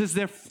happens is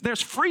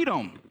there's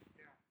freedom.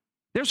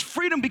 There's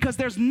freedom because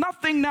there's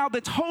nothing now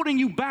that's holding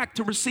you back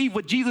to receive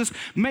what Jesus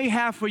may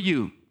have for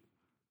you.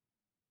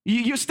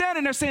 You're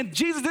standing there saying,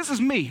 Jesus, this is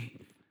me.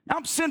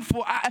 I'm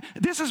sinful.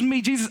 This is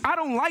me, Jesus. I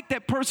don't like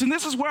that person.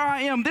 This is where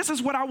I am. This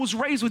is what I was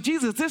raised with.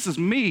 Jesus, this is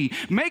me.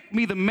 Make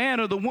me the man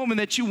or the woman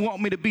that you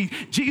want me to be.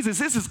 Jesus,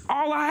 this is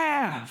all I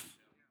have.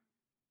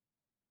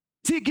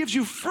 See, it gives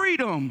you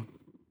freedom.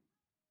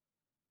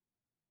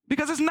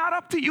 because it's not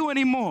up to you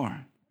anymore.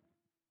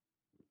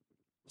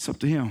 It's up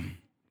to him.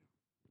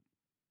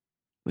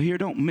 But here,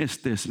 don't miss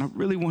this, and I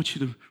really want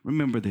you to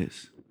remember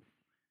this.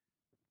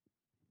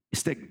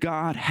 It's that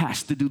God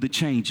has to do the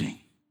changing.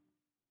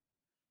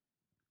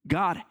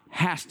 God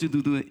has to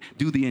do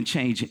the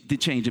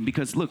changing,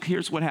 because look,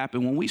 here's what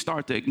happened. When we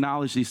start to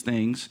acknowledge these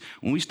things,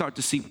 when we start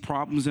to see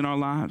problems in our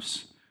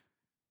lives,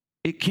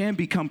 it can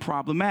become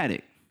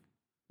problematic.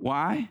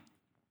 Why?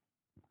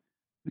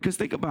 Because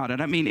think about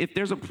it. I mean, if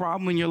there's a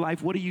problem in your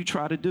life, what do you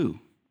try to do?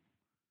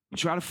 You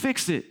try to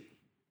fix it.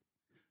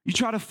 You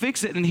try to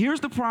fix it, and here's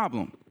the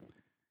problem,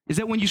 is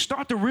that when you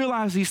start to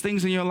realize these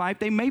things in your life,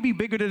 they may be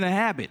bigger than a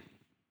habit.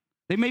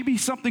 They may be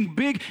something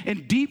big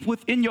and deep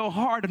within your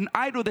heart, an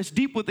idol that's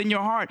deep within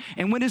your heart.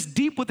 And when it's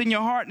deep within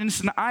your heart and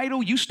it's an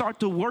idol, you start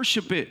to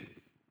worship it.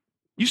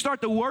 You start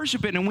to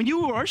worship it. And when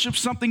you worship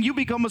something, you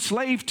become a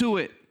slave to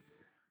it.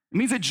 It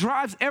means it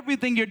drives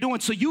everything you're doing.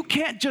 So you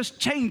can't just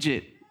change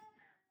it.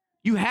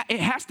 It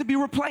has to be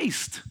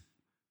replaced.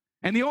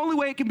 And the only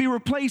way it can be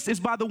replaced is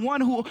by the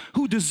one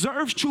who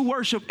deserves true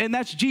worship, and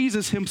that's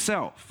Jesus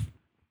himself.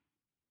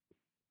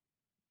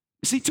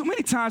 See, too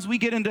many times we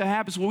get into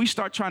habits where we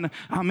start trying to,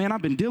 oh man,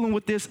 I've been dealing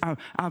with this,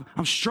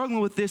 I'm struggling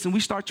with this, and we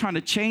start trying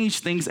to change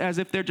things as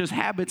if they're just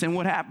habits, and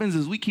what happens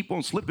is we keep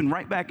on slipping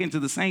right back into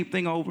the same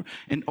thing over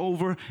and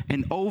over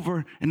and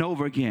over and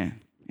over again.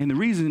 And the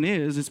reason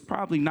is, it's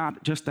probably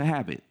not just a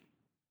habit.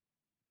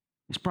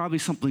 It's probably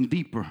something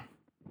deeper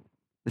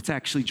that's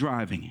actually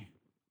driving you.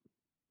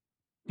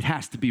 It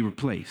has to be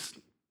replaced.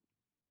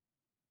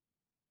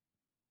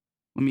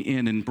 Let me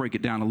end and break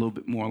it down a little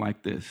bit more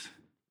like this.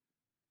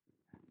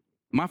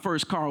 My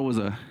first car was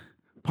a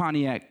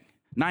Pontiac,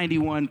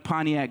 91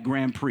 Pontiac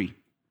Grand Prix.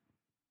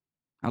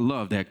 I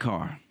love that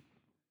car.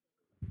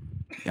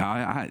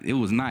 Yeah, it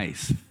was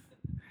nice.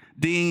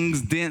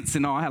 Dings, dents,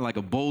 and all. I had like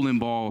a bowling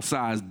ball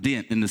sized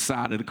dent in the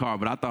side of the car,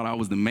 but I thought I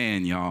was the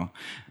man, y'all.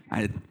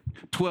 I had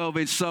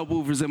 12-inch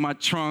subwoofers in my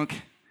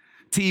trunk,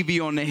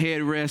 TV on the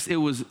headrest.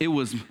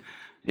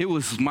 It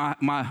was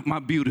my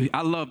beauty.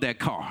 I love that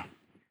car.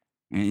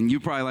 And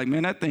you're probably like,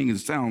 man, that thing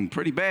is sounding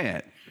pretty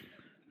bad.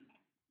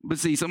 But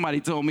see,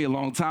 somebody told me a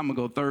long time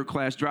ago, third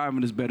class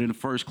driving is better than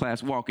first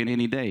class walking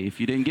any day.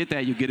 If you didn't get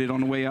that, you get it on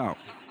the way out.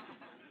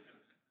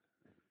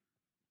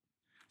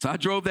 So I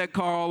drove that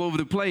car all over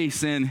the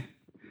place, and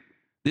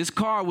this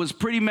car was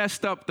pretty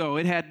messed up, though.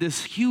 It had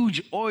this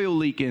huge oil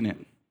leak in it.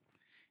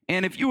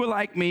 And if you were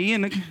like me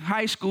in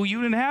high school,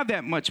 you didn't have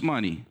that much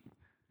money.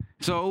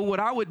 So what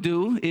I would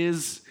do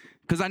is,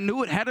 because I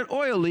knew it had an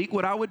oil leak,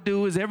 what I would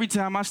do is every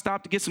time I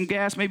stopped to get some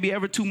gas, maybe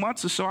every 2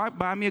 months or so, I'd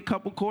buy me a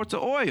couple quarts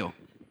of oil.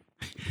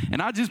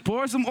 And I just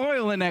poured some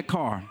oil in that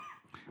car,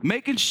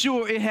 making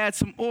sure it had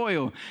some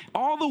oil.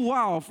 All the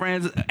while,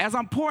 friends, as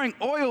I'm pouring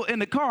oil in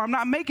the car, I'm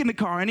not making the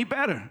car any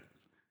better.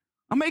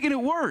 I'm making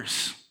it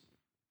worse.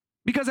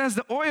 Because as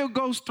the oil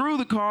goes through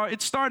the car,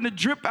 it's starting to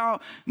drip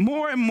out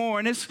more and more,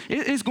 and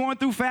it's going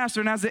through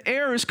faster. And as the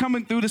air is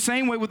coming through the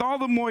same way with all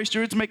the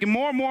moisture, it's making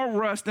more and more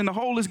rust, and the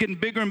hole is getting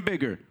bigger and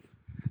bigger.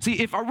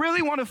 See, if I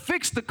really want to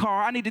fix the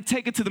car, I need to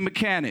take it to the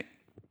mechanic,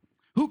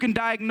 who can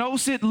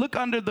diagnose it, look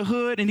under the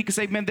hood, and he can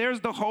say, man, there's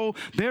the hole,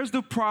 there's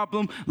the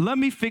problem, let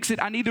me fix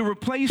it. I need to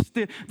replace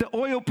the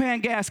oil pan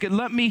gasket,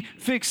 let me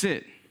fix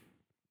it.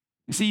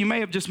 You see, you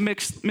may have just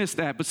missed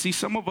that, but see,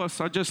 some of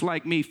us are just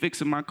like me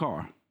fixing my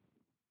car.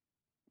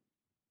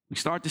 We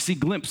start to see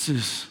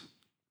glimpses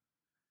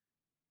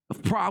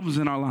of problems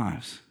in our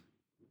lives.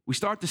 We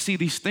start to see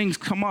these things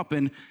come up,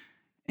 and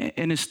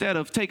instead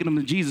of taking them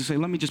to Jesus, say,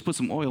 let me just put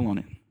some oil on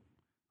it.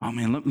 Oh,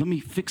 man, let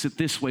me fix it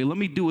this way. Let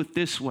me do it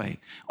this way.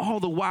 All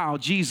the while,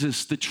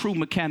 Jesus, the true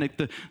mechanic,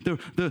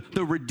 the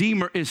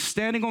Redeemer, is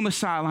standing on the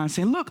sideline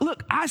saying,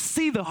 look, I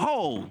see the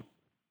hole.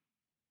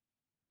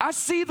 I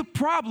see the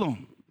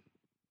problem.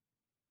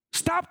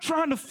 Stop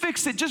trying to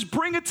fix it. Just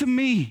bring it to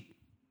me.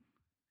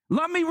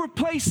 Let me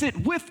replace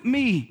it with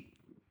me.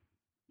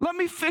 Let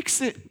me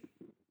fix it.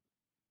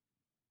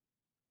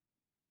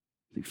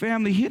 See,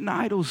 family, hitting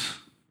idols,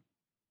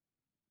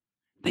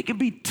 they can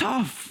be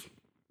tough.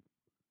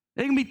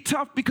 They can be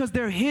tough because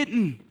they're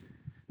hidden.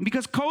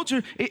 Because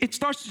culture, it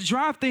starts to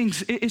drive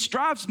things. It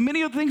drives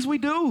many of the things we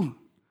do.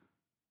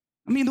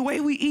 I mean, the way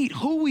we eat,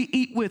 who we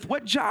eat with,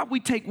 what job we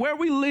take, where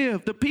we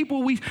live, the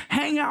people we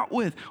hang out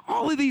with.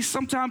 All of these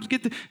sometimes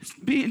get to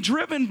being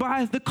driven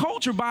by the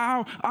culture,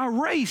 by our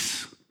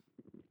race.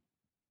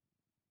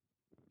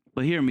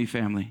 But hear me,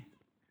 family.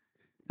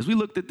 As we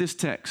looked at this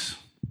text,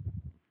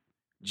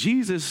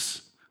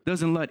 Jesus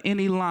doesn't let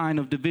any line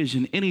of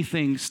division,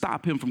 anything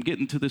stop him from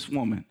getting to this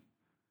woman.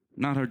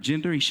 Not her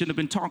gender. He shouldn't have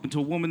been talking to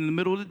a woman in the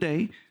middle of the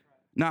day.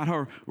 Not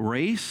her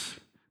race,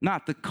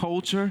 not the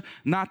culture,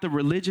 not the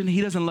religion.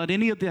 He doesn't let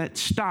any of that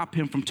stop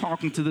him from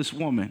talking to this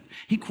woman.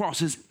 He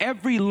crosses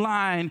every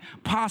line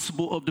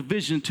possible of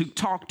division to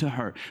talk to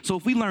her. So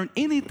if we learn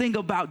anything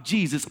about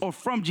Jesus or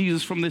from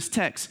Jesus from this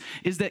text,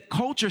 is that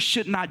culture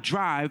should not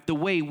drive the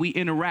way we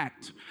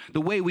interact,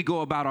 the way we go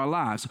about our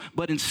lives.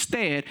 But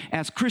instead,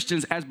 as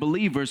Christians, as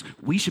believers,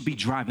 we should be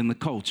driving the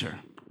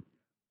culture.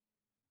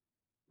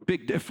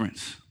 Big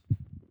difference.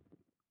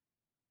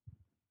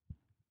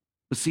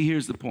 But see,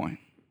 here's the point.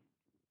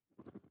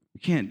 We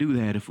can't do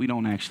that if we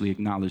don't actually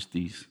acknowledge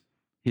these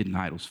hidden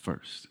idols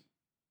first.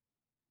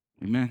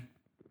 Amen?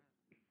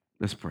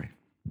 Let's pray.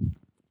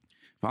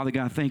 Father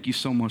God, thank you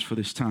so much for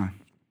this time.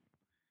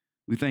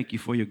 We thank you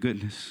for your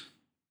goodness.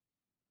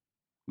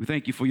 We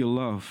thank you for your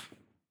love.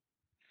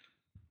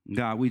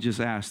 God, we just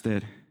ask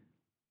that,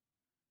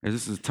 as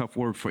this is a tough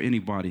word for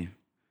anybody,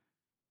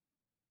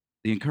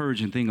 the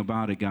encouraging thing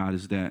about it, God,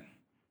 is that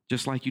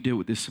just like you did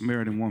with this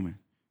Samaritan woman,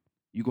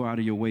 you go out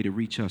of your way to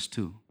reach us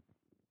too.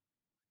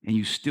 And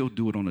you still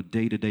do it on a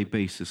day-to-day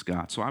basis,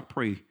 God. So I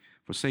pray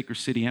for Sacred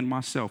City and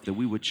myself that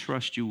we would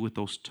trust you with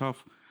those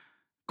tough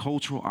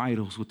cultural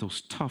idols, with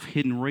those tough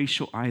hidden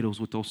racial idols,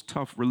 with those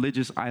tough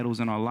religious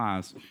idols in our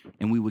lives,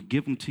 and we would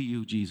give them to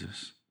you,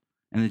 Jesus,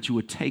 and that you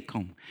would take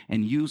them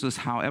and use us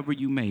however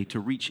you may to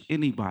reach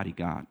anybody,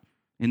 God,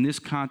 in this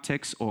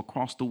context or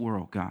across the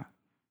world, God,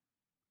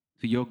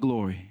 to your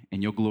glory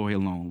and your glory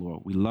alone,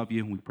 Lord. We love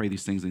you, and we pray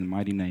these things in the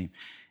mighty name,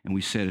 and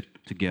we said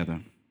it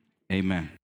together. Amen.